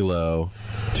like really low.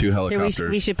 2 Here, helicopters.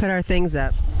 we should put our things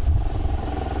up.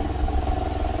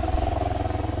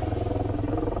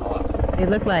 They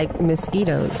look like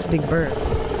mosquitoes, big bird.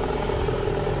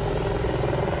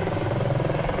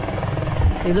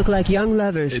 They look like young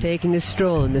lovers taking a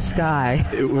stroll in the sky.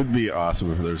 It would be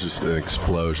awesome if there was just an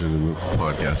explosion and the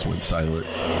podcast went silent.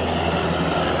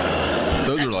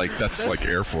 Those are like, that's like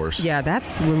Air Force. Yeah, that's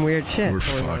some weird shit. We're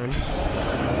going on.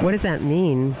 fucked. What does that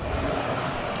mean?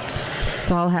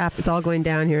 It's all going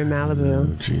down here in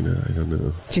Malibu. Oh, Gina, I don't know.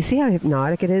 Do you see how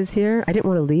hypnotic it is here? I didn't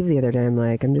want to leave the other day. I'm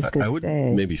like, I'm just going I to would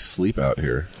stay. maybe sleep out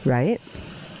here. Right?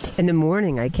 In the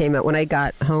morning, I came out. When I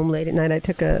got home late at night, I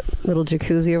took a little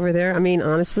jacuzzi over there. I mean,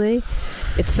 honestly,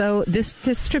 it's so...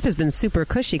 This trip has been super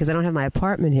cushy because I don't have my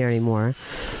apartment here anymore.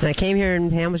 And I came here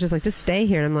and Pam was just like, just stay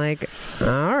here. And I'm like,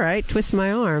 all right, twist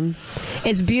my arm.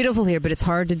 It's beautiful here, but it's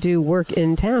hard to do work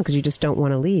in town because you just don't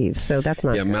want to leave. So that's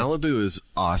not Yeah, good. Malibu is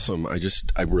awesome.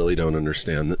 I really don't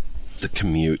understand the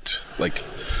commute. Like,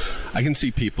 I can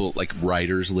see people, like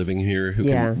writers living here who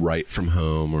Yeah. can write from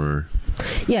home or...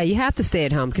 Yeah, you have to stay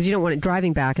at home because you don't want it.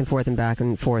 Driving back and forth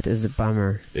is a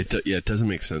bummer. It doesn't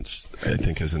make sense, I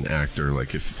think, as an actor,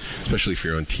 like especially if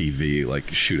you're on TV, like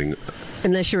shooting.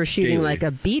 Unless you were shooting daily. like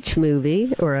a beach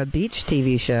movie or a beach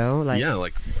TV show. Like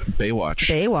Like Baywatch.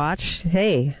 Baywatch.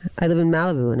 Hey, I live in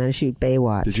Malibu and I shoot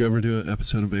Baywatch. Did you ever do an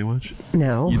episode of Baywatch?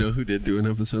 No. You know who did do an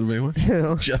episode of Baywatch?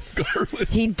 Who? Jeff Garland.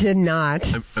 He did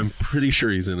not. I'm pretty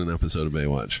sure he's in an episode of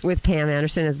Baywatch. With Pam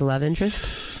Anderson as the love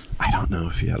interest? I don't know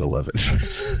if he had a love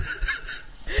interest.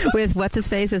 With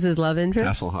what's-his-face as his love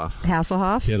interest?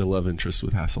 Hasselhoff? He had a love interest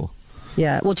with Hassel.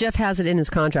 Yeah. Well, Jeff has it in his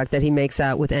contract that he makes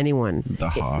out with anyone. The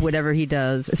Hoff. Whatever he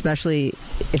does, especially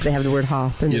if they have the word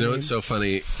Hoff in the You know, name. it's so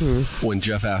funny. When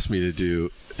Jeff asked me to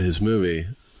do his movie,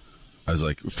 I was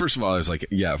like, first of all, I was like,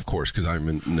 yeah, of course, because I'm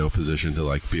in no position to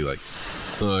like be like,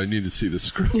 oh, I need to see the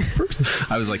script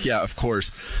first. I was like, yeah, of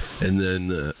course. And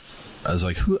then I was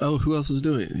like, who else is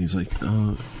doing it? And he's like,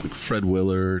 oh, like Fred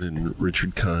Willard and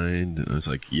Richard Kind. And I was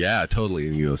like, yeah, totally.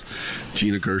 And he goes,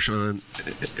 Gina Gershon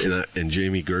and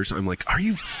Jamie Gershon. I'm like, are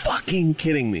you fucking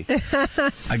kidding me?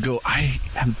 I go, I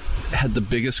have had the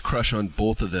biggest crush on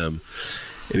both of them.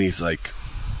 And he's like,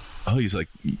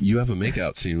 you have a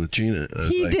makeout scene with Gina. And I was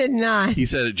He like, did not. He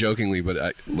said it jokingly, but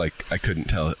I couldn't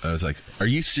tell. I was like, are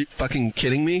you fucking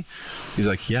kidding me? He's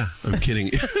like, yeah, I'm kidding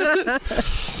you.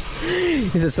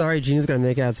 He said, sorry, Gina's going to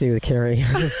make out scene with Carrie.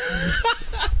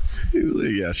 He was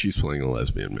like, yeah, she's playing a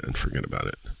lesbian, man. Forget about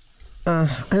it.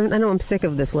 I know I'm sick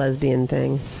of this lesbian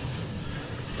thing.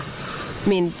 I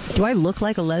mean, do I look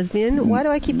like a lesbian? Why do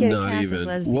I keep getting Not cast even. as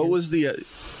lesbian? What was the?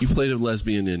 You played a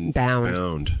lesbian in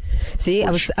Bound. See,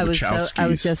 I was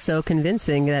Wachowskis. just so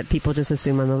convincing that people just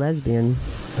assume I'm a lesbian.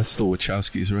 That's the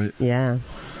Wachowskis, right? Yeah,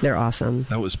 they're awesome.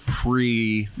 That was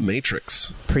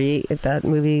pre-Matrix. That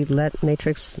movie let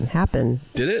Matrix happen.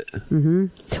 Did it? Mm-hmm.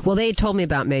 Well, they told me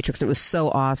about Matrix. And it was so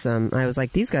awesome. I was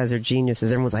like, these guys are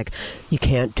geniuses. Everyone was like, you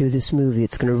can't do this movie.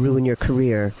 It's going to ruin your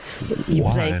career.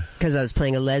 Why? Because I was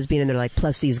playing a lesbian, and they're like,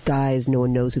 plus these guys, no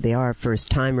one knows who they are. First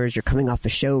timers. You're coming off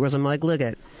of Showgirls. I'm like, look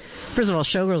at. First of all,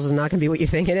 Showgirls is not going to be what you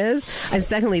think it is. And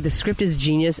secondly, the script is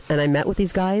genius. And I met with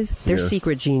these guys. They're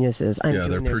secret geniuses. Yeah,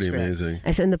 they're pretty amazing.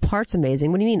 I said, and the part's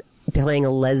amazing. What do you mean playing a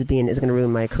lesbian is going to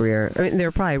ruin my career? I mean,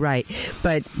 they're probably right.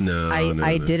 But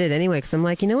I did it anyway because I'm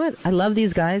like, you know what? I love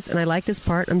these guys and I like this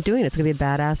part. I'm doing it. It's going to be a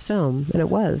badass film. And it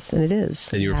was. And it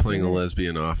is. And you were playing a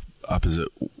lesbian opposite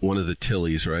one of the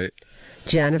Tillys, right?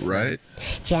 Jennifer. Right?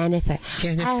 Jennifer.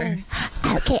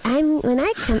 Okay, when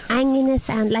I come, I'm going to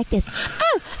sound like this.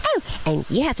 Oh. And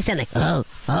you have to sound like, oh.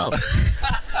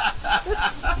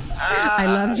 I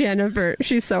love Jennifer.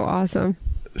 She's so awesome.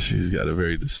 She's got a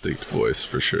very distinct voice,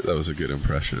 for sure. That was a good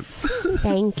impression.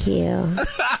 Thank you.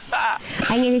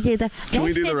 I'm going to do the... Can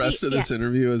we do the rest of this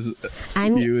interview as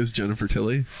you as Jennifer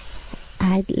Tilly?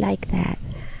 I'd like that.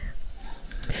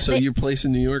 So your place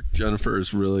in New York, Jennifer,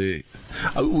 is really...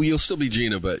 you'll still be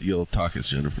Gina, but you'll talk as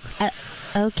Jennifer.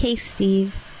 Okay,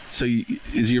 Steve. So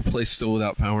is your place still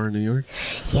without power in New York?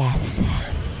 Yes.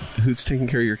 Who's taking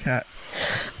care of your cat?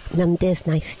 This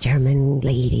nice German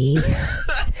lady.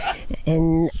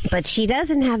 But but she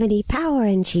doesn't have any power,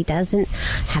 and she doesn't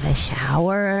have a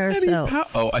shower.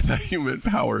 I thought you meant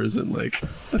power as in like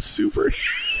a super.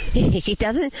 She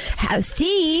doesn't have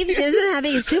Steve. She doesn't have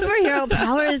any superhero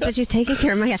powers, but she's taking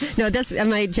care of my cat. No, that's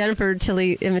my Jennifer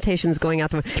Tilly imitations going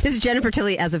out the window. This is Jennifer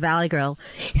Tilly as a Valley Girl.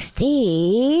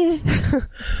 Steve.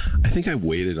 I think I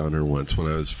waited on her once when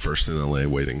I was first in LA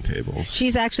waiting tables.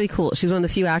 She's actually cool. She's one of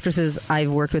the few actresses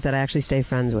I've worked with that I actually stayed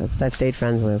friends with.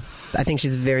 I think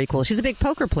she's very cool. She's a big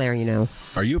poker player, you know.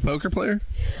 Are you a poker player?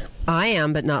 I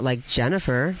am, but not like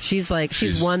Jennifer. She's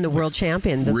won the world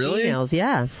champion. The really? Females,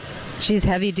 yeah. She's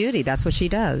heavy duty. That's what she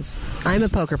does. I'm a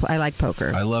poker player. I like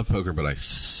poker. I love poker, but I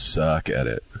suck at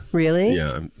it. Really?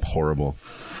 Yeah, I'm horrible.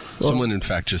 Well, someone, in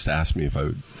fact, just asked me if I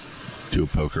would do a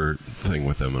poker thing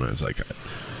with them, and I was like,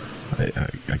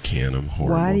 I can't. I'm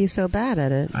horrible. Why are you so bad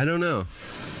at it? I don't know.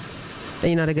 Are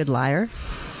you not a good liar?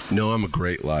 No, I'm a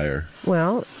great liar.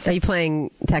 Well, are you playing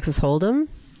Texas Hold'em?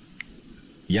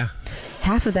 Yeah.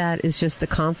 Half of that is just the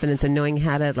confidence and knowing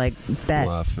how to like bet.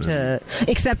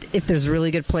 Except if there's really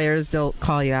good players, they'll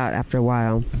call you out after a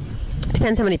while.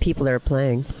 Depends how many people are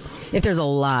playing. If there's a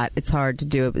lot, it's hard to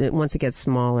do it once it gets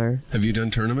smaller. Have you done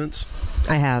tournaments?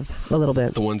 I have, a little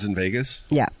bit. The ones in Vegas?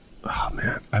 Yeah. Oh,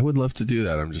 man. I would love to do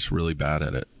that. I'm just really bad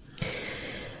at it.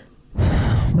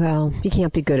 Well, you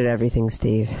can't be good at everything,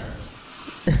 Steve.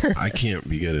 I can't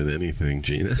be good at anything,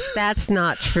 Gina. That's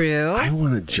not true. I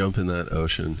want to jump in that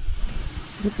ocean.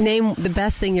 Name the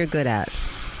best thing you're good at.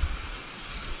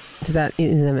 Does that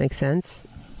make sense?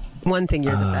 One thing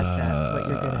you're the best at, what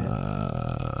you're good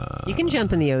at. You can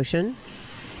jump in the ocean.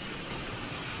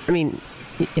 I mean,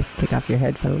 you have to take off your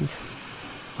headphones.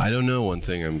 I don't know one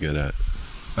thing I'm good at.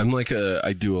 I'm like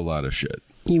I do a lot of shit.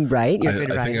 You write? You're a good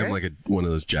writer? I think I'm like one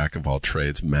of those jack of all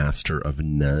trades, master of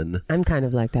none. I'm kind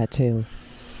of like that too.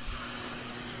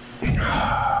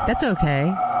 That's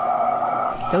okay.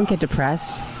 Don't get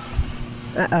depressed.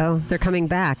 Uh-oh, they're coming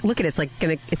back. Look at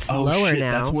it, it's lower shit,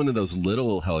 now. That's one of those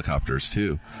little helicopters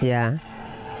too. Yeah.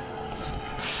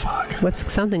 Fuck.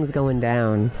 Something's going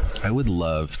down. I would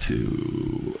love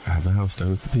to have a house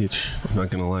down at the beach. I'm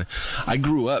not going to lie. I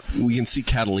grew up, we can see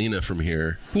Catalina from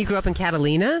here. You grew up in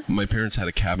Catalina? My parents had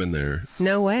a cabin there.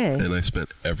 No way. And I spent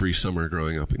every summer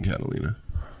growing up in Catalina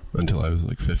until I was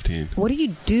like 15. What do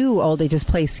you do all day? Just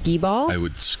play skee ball? I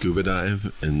would scuba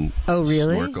dive and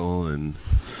snorkel and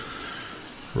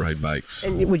ride bikes.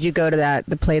 And would you go to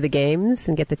play the games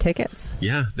and get the tickets?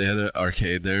 Yeah, they had an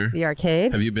arcade there. The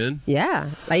arcade? Have you been?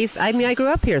 Yeah. I grew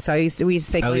up here, so we used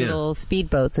to take little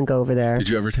speedboats and go over there. Did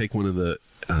you ever take one of the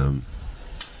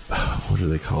what are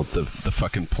they called? The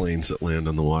fucking planes that land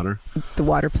on the water? The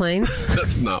water planes?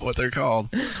 That's not what they're called.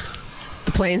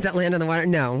 The planes that land on the water?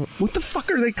 No. What the fuck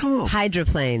are they called?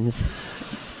 Hydroplanes.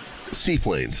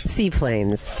 Seaplanes.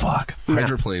 Seaplanes. Fuck.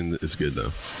 Hydroplane is good,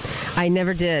 though. I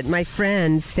never did. My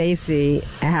friend, Stacy,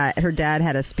 her dad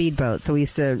had a speedboat, so we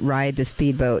used to ride the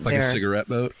speedboat like there. A cigarette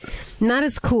boat? Not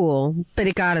as cool, but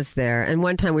it got us there. And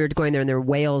one time we were going there, and there were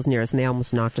whales near us, and they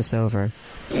almost knocked us over.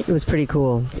 It was pretty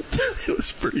cool. It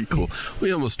was pretty cool.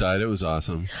 We almost died. It was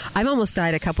awesome. I've almost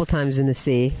died a couple times in the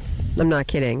sea. I'm not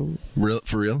kidding.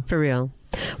 For real? For real.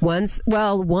 Once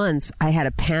I had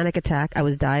a panic attack. I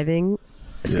was diving,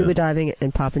 scuba diving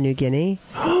in Papua New Guinea.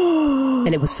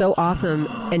 And it was so awesome.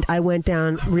 And I went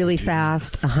down really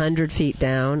fast, 100 feet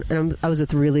down. And I was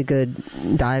with really good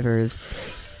divers.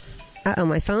 Uh-oh,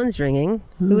 my phone's ringing.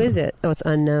 Who is it? Oh, it's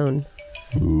unknown.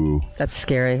 Ooh. That's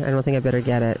scary. I don't think I better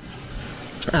get it.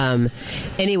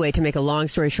 Anyway, to make a long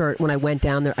story short, when I went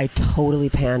down there, I totally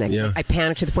panicked. Yeah. I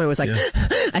panicked to the point where it was like,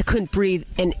 I couldn't breathe,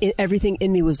 and everything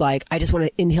in me was like, I just want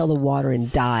to inhale the water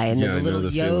and die. And then the little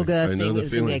yoga thing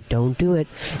was like, don't do it.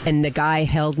 And the guy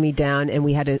held me down, and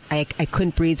we had to. I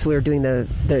couldn't breathe, so we were doing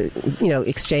the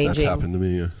exchanging. That's happened to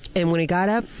me. Yeah. And when he got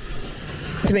up.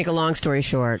 To make a long story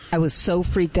short, I was so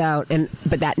freaked out,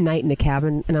 but that night in the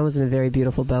cabin, and I was in a very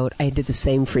beautiful boat, I did the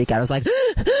same freak out. I was like,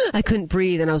 I couldn't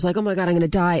breathe, and I was like, oh my God, I'm going to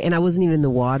die, and I wasn't even in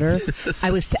the water.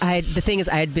 The thing is,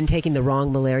 I had been taking the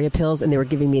wrong malaria pills, and they were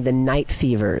giving me the night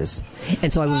fevers,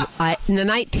 and so the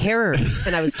night terrors,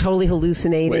 and I was totally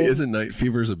hallucinating. Wait, isn't Night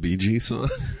Fevers a Bee Gees song?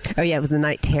 Oh yeah, it was the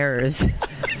night terrors.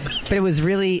 But it was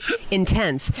really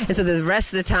intense. And so the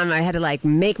rest of the time I had to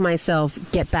make myself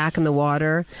get back in the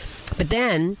water. But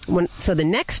then, the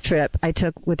next trip I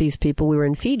took with these people, we were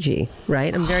in Fiji,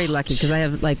 right? I'm very lucky because I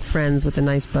have friends with a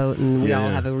nice boat and we all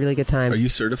have a really good time. Are you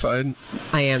certified?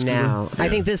 I am now. Yeah. I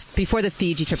think before the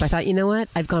Fiji trip, I thought, you know what?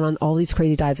 I've gone on all these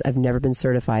crazy dives. I've never been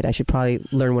certified. I should probably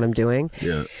learn what I'm doing.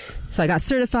 Yeah. So I got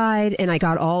certified, and I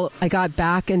got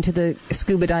back into the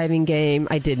scuba diving game.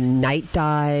 I did night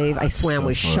dive. I swam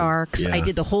with sharks. Yeah. I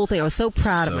did the whole thing. I was so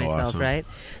proud of myself, awesome. right?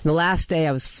 And the last day,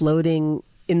 I was floating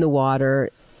in the water,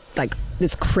 like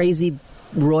this crazy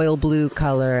royal blue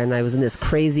color, and I was in this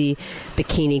crazy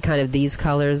bikini, kind of these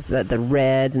colors, the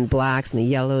reds and blacks and the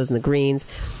yellows and the greens.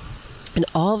 And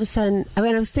all of a sudden, I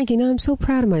was thinking, I'm so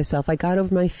proud of myself. I got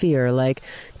over my fear. Like,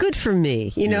 good for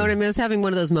me. You know what I mean? I was having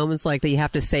one of those moments like that you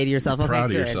have to say to yourself, okay, proud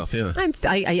of good. yourself, yeah.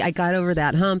 I got over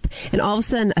that hump. And all of a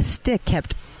sudden, a stick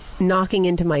kept knocking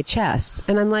into my chest.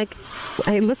 And I'm like,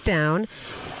 I look down,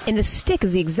 and the stick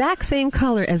is the exact same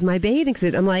color as my bathing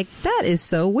suit. I'm like, that is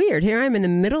so weird. Here I'm in the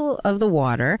middle of the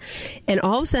water, and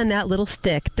all of a sudden, that little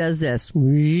stick does this,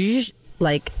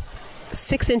 like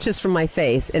 6 inches from my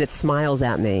face, and it smiles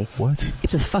at me. What?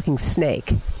 It's a fucking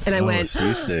snake. And I went, a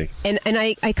sea snake. And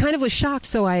I kind of was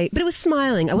shocked, but it was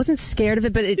smiling. I wasn't scared of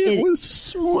it, but It was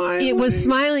smiling. It was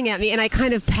smiling at me, and I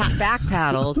kind of back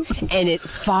paddled, and it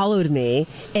followed me,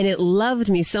 and it loved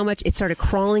me so much, it started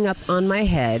crawling up on my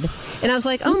head, and I was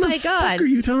like, oh my God. What are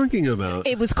you talking about?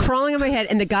 It was crawling on my head,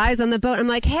 and the guys on the boat, I'm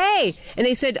like, hey, and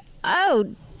they said,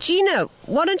 oh, Gina,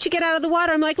 why don't you get out of the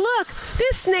water? I'm like, look,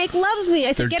 this snake loves me.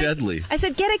 I said, They're deadly. I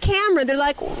said, get a camera. They're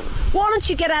like, why don't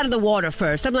you get out of the water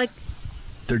first? I'm like,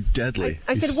 They're deadly.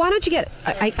 I said, why don't you get...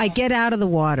 I get out of the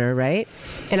water, right?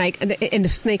 And the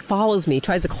snake follows me,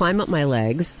 tries to climb up my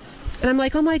legs. And I'm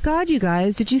like, oh my God, you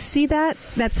guys, did you see that?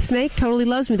 That snake totally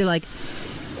loves me. They're like,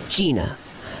 Gina,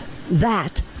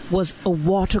 that was a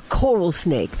water coral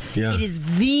snake. Yeah. It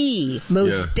is the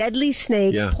most deadly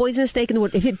snake, poisonous snake in the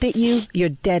world. If it bit you, you're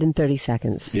dead in 30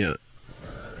 seconds. Yeah.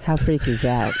 How freaky is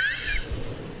that?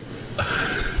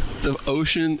 The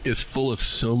ocean is full of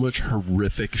so much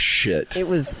horrific shit.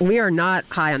 We are not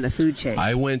high on the food chain.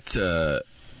 I went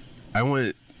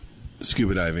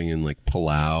scuba diving in like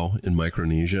Palau in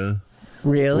Micronesia.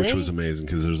 Really? Which was amazing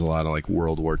because there's a lot of like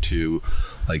World War II,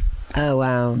 like, oh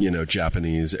wow,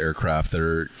 Japanese aircraft that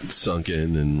are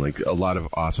sunken and like a lot of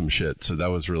awesome shit. So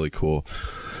that was really cool.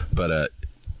 But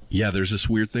there's this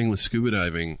weird thing with scuba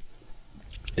diving.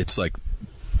 It's like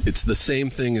it's the same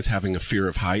thing as having a fear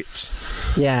of heights.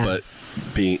 Yeah. But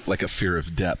being like a fear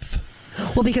of depth.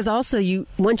 Well, because also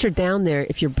once you're down there,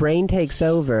 if your brain takes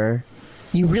over,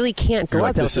 you really can't go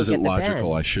up. This isn't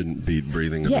logical. I shouldn't be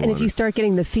breathing in the water. And if you start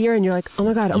getting the fear and you're like, oh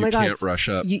my God. You can't rush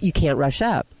up. You can't rush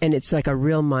up. And it's like a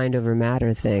real mind over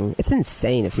matter thing. It's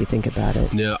insane if you think about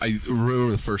it. Yeah, I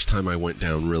remember the first time I went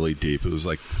down really deep. It was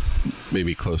like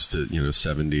maybe close to,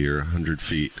 70 or 100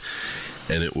 feet.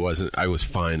 And I was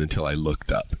fine until I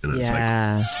looked up. And I was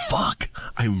like, fuck,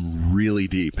 I'm really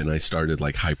deep. And I started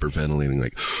like hyperventilating,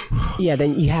 like... Yeah,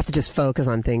 then you have to just focus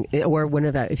on things. Or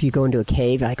if you go into a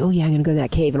cave, you're like, oh yeah, I'm going to go to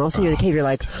that cave. And all of a sudden you're in the cave, you're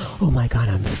like, oh my God,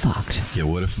 I'm fucked. Yeah,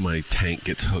 what if my tank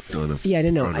gets hooked on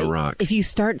a rock? If you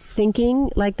start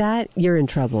thinking like that, you're in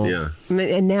trouble. Yeah.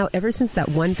 And now, ever since that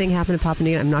one thing happened in Papua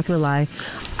New Guinea, I'm not going to lie,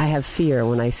 I have fear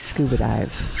when I scuba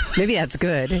dive. Maybe that's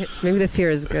good. Maybe the fear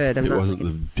is good. It wasn't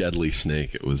the deadly snake.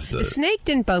 It was the snake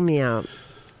didn't bum me out.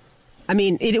 I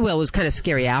mean, it was kind of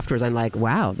scary afterwards. I'm like,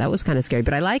 wow, that was kind of scary.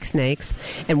 But I like snakes.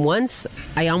 And once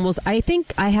I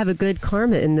think I have a good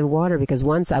karma in the water because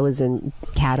once I was in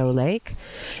Caddo Lake,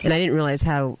 and I didn't realize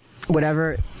how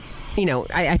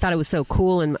I thought it was so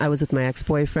cool. And I was with my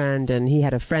ex-boyfriend, and he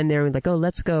had a friend there. And we're like, oh,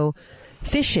 let's go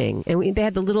fishing. And they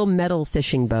had the little metal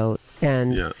fishing boat,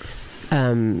 and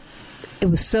it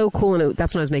was so cool, and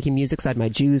that's when I was making music. So I had my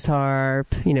Jews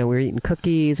harp. We were eating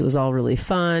cookies. It was all really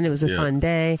fun. It was a fun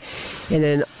day. And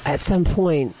then at some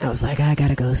point, I was like, I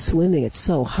gotta go swimming. It's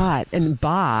so hot. And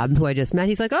Bob, who I just met,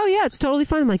 he's like, oh yeah, it's totally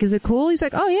fun. I'm like, is it cool? He's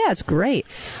like, oh yeah, it's great.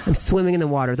 I'm swimming in the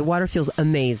water. The water feels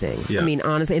amazing. Yeah. I mean,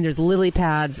 honestly, and there's lily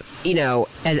pads,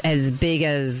 as big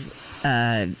as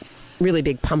really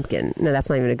big pumpkin. No, that's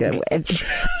not even a good way.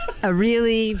 A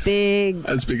really big...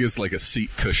 As big as like a seat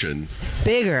cushion.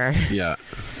 Bigger. Yeah.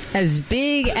 As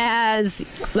big as,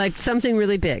 like, something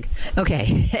really big.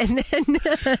 Okay. And then...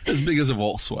 as big as a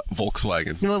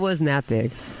Volkswagen. No, it wasn't that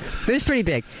big. But it was pretty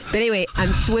big. But anyway,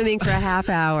 I'm swimming for a half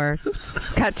hour.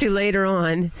 Cut to later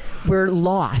on, we're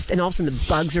lost. And all of a sudden, the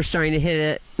bugs are starting to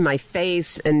hit my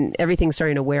face, and everything's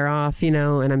starting to wear off, and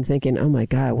I'm thinking, oh my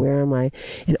God, where am I?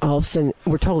 And all of a sudden,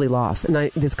 we're totally lost. And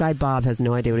this guy, Bob, has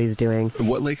no idea what he's doing. And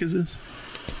what lake is this?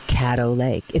 Caddo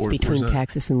Lake. It's between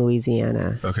Texas and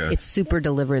Louisiana. Okay. It's super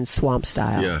deliverance swamp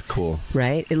style. Yeah, cool.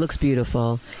 Right? It looks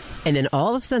beautiful. And then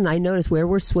all of a sudden, I notice where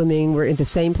we're swimming, we're in the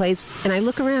same place, and I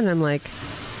look around and I'm like,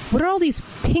 what are all these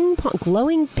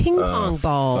glowing ping pong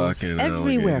balls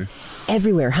everywhere?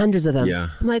 everywhere, hundreds of them. Yeah.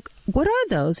 I'm like, what are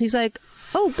those? He's like,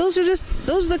 oh, those are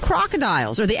the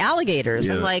crocodiles or the alligators.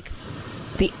 Yeah. I'm like,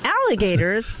 the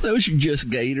alligators? Those are just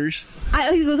gators.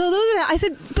 He goes, oh, those are. I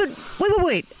said, but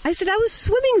wait. I said, I was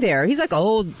swimming there. He's like,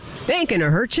 oh, they ain't gonna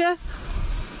hurt you.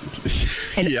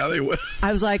 And yeah, they will.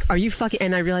 I was like, are you fucking...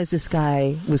 And I realized this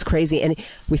guy was crazy. And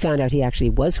we found out he actually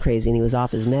was crazy and he was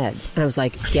off his meds. And I was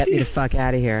like, get me the fuck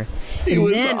out of here. He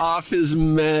was off his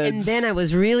meds. And then I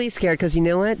was really scared because you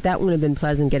know what? That wouldn't have been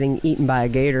pleasant getting eaten by a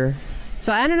gator.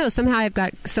 So I don't know. Somehow I've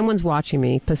got... Someone's watching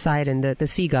me. Poseidon, the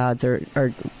sea gods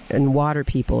and water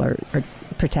people are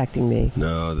protecting me.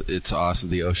 No, it's awesome.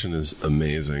 The ocean is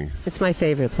amazing. It's my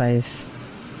favorite place.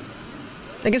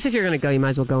 I guess if you're going to go, you might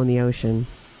as well go in the ocean.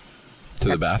 To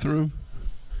the bathroom?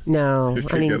 No,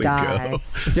 If I you're mean gonna die. go.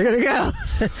 If you're gonna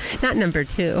go, not number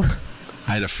 2.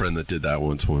 I had a friend that did that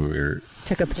once when we were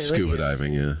Took a poo scuba with you?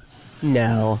 diving. Yeah,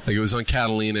 No, like it was on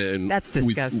Catalina, and That's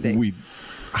disgusting. We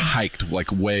hiked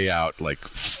like way out, like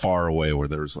far away, where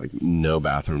there was like no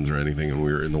bathrooms or anything, and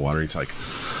we were in the water. He's like,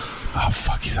 "Oh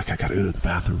fuck!" He's like, "I gotta go to the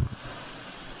bathroom,"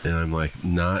 and I'm like,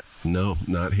 "Not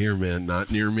here, man.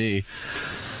 Not near me."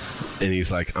 And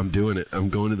he's like, I'm doing it. I'm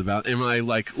going to the bathroom. And I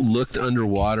like looked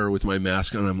underwater with my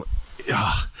mask on. I'm like,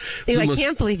 I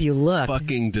can't believe you look.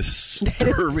 Fucking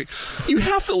disturbing. You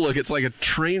have to look. It's like a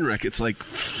train wreck. It's like,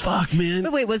 fuck, man.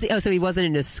 But wait, was he? Oh, so he wasn't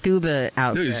in a scuba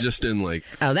outfit? No, he's just in like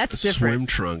that's different. swim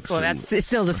trunks. Well, it's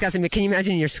still disgusting. But can you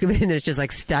imagine your scuba and it's just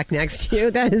like stuck next to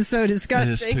you? That is so I disgusting.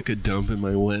 just took a dump in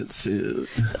my wetsuit.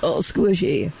 It's all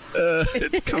squishy.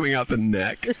 It's coming out the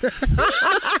neck.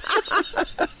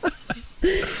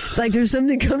 It's like there's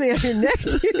something coming out your neck.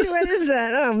 What is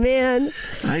that? Oh man!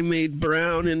 I made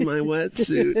brown in my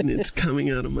wetsuit, and it's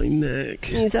coming out of my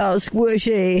neck. It's all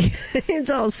squishy. It's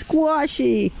all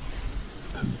squashy.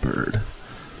 A bird.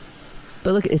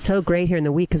 But look, it's so great here in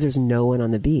the week because there's no one on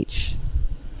the beach.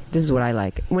 This is what I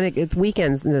like. When it's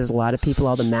weekends, and there's a lot of people,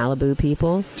 all the Malibu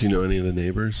people. Do you know any of the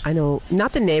neighbors? I know,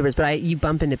 not the neighbors, but you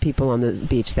bump into people on the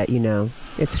beach that you know.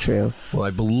 It's true. Well,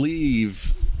 I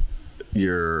believe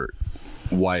your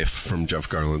wife from Jeff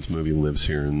Garland's movie lives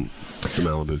here in the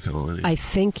Malibu colony. I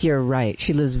think you're right.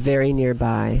 She lives very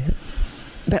nearby.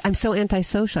 But I'm so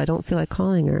antisocial, I don't feel like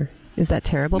calling her. Is that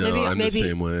terrible? No, I'm the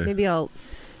same way. Maybe I'll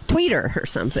tweet her or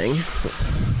something.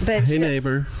 But Hey,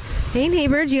 neighbor. Hey,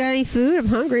 neighbor, do you got any food? I'm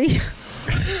hungry.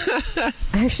 I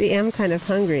actually am kind of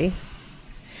hungry.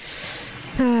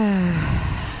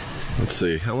 Let's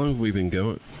see. How long have we been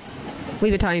going?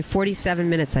 We've been talking 47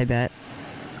 minutes, I bet.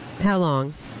 How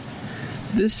long?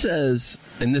 This says,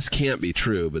 and this can't be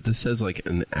true, but this says like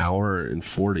an hour and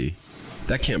 40.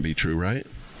 That can't be true, right?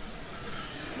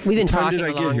 We've been What time talking did I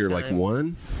a get long here? time. Like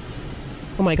 1?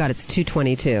 Oh my God, it's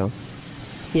 2:22.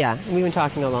 Yeah, we've been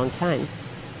talking a long time.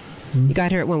 You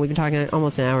got here at 1. We've been talking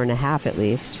almost an hour and a half at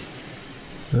least.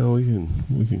 No, we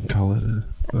can call it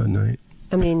a night.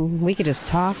 I mean, we could just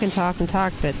talk and talk and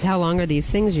talk, but how long are these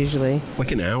things usually?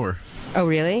 Like an hour. Oh,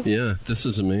 really? Yeah, this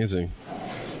is amazing.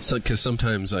 So, because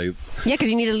sometimes Yeah, because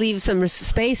you need to leave some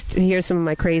space to hear some of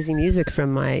my crazy music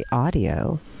from my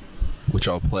audio. which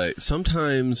I'll play.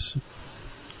 Sometimes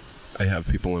I have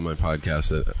people in my podcast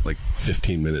that like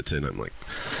 15 minutes in, I'm like,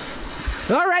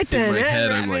 All right, then. in my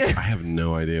head, I'm like, I have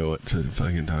no idea what to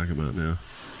fucking talk about now.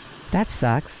 That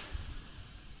sucks.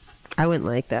 I wouldn't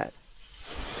like that.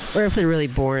 Or if they're really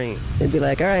boring, it'd be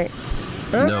like, all right.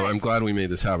 No, I'm glad we made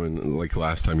this happen. Like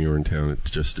last time you were in town, it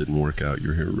just didn't work out.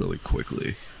 You're here really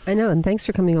quickly. I know, and thanks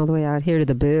for coming all the way out here to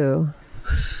the Boo.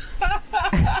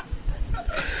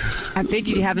 I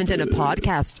figured you haven't done a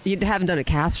podcast. You haven't done a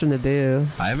cast from the Boo.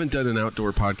 I haven't done an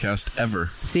outdoor podcast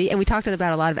ever. See, and we talked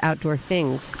about a lot of outdoor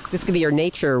things. This could be your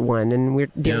nature one, and we're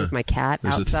dealing with my cat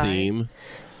There's outside. a theme.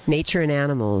 Nature and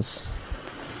animals.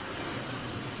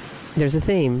 There's a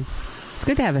theme. It's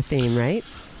good to have a theme, right?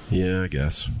 Yeah, I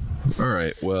guess. All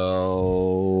right. Well,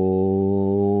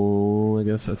 I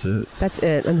guess that's it. That's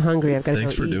it. I'm hungry. I've got to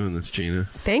Thanks go for eat. doing this, Gina.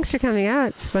 Thanks for coming out.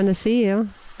 It's fun to see you.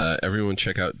 Everyone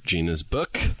check out Gina's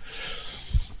book,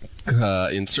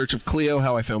 In Search of Cleo,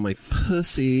 How I Found My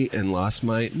Pussy and Lost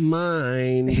My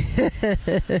Mind.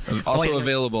 Also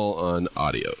available on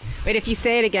audio. Wait, if you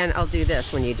say it again, I'll do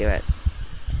this when you do it.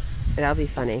 That'll be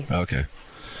funny. Okay.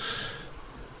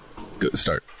 Go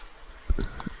start.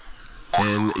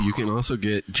 And you can also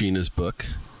get Gina's book,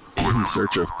 In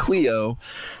Search of Cleo,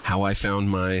 How I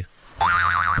Found My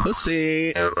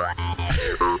Pussy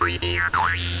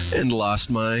and Lost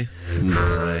My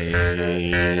Mind.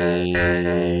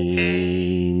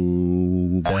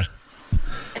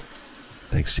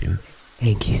 Thanks, Gina.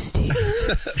 Thank you, Steve.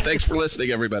 Thanks for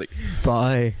listening, everybody.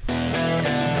 Bye.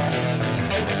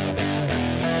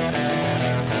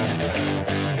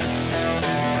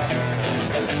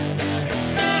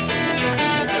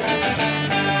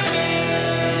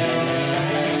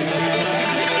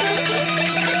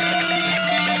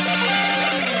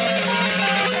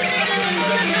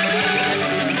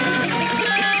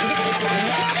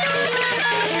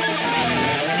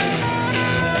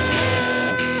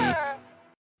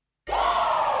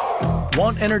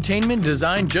 entertainment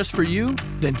designed just for you?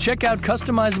 Then check out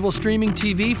customizable streaming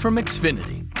TV from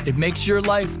Xfinity. It makes your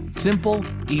life simple,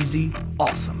 easy,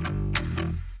 awesome.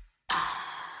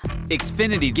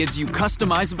 Xfinity gives you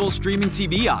customizable streaming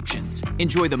TV options.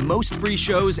 Enjoy the most free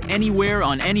shows anywhere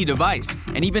on any device,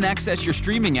 and even access your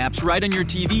streaming apps right on your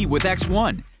TV with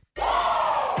X1.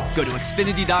 Go to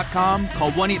Xfinity.com,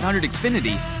 call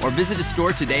 1-800-XFINITY, or visit a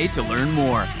store today to learn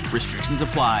more. Restrictions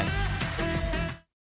apply.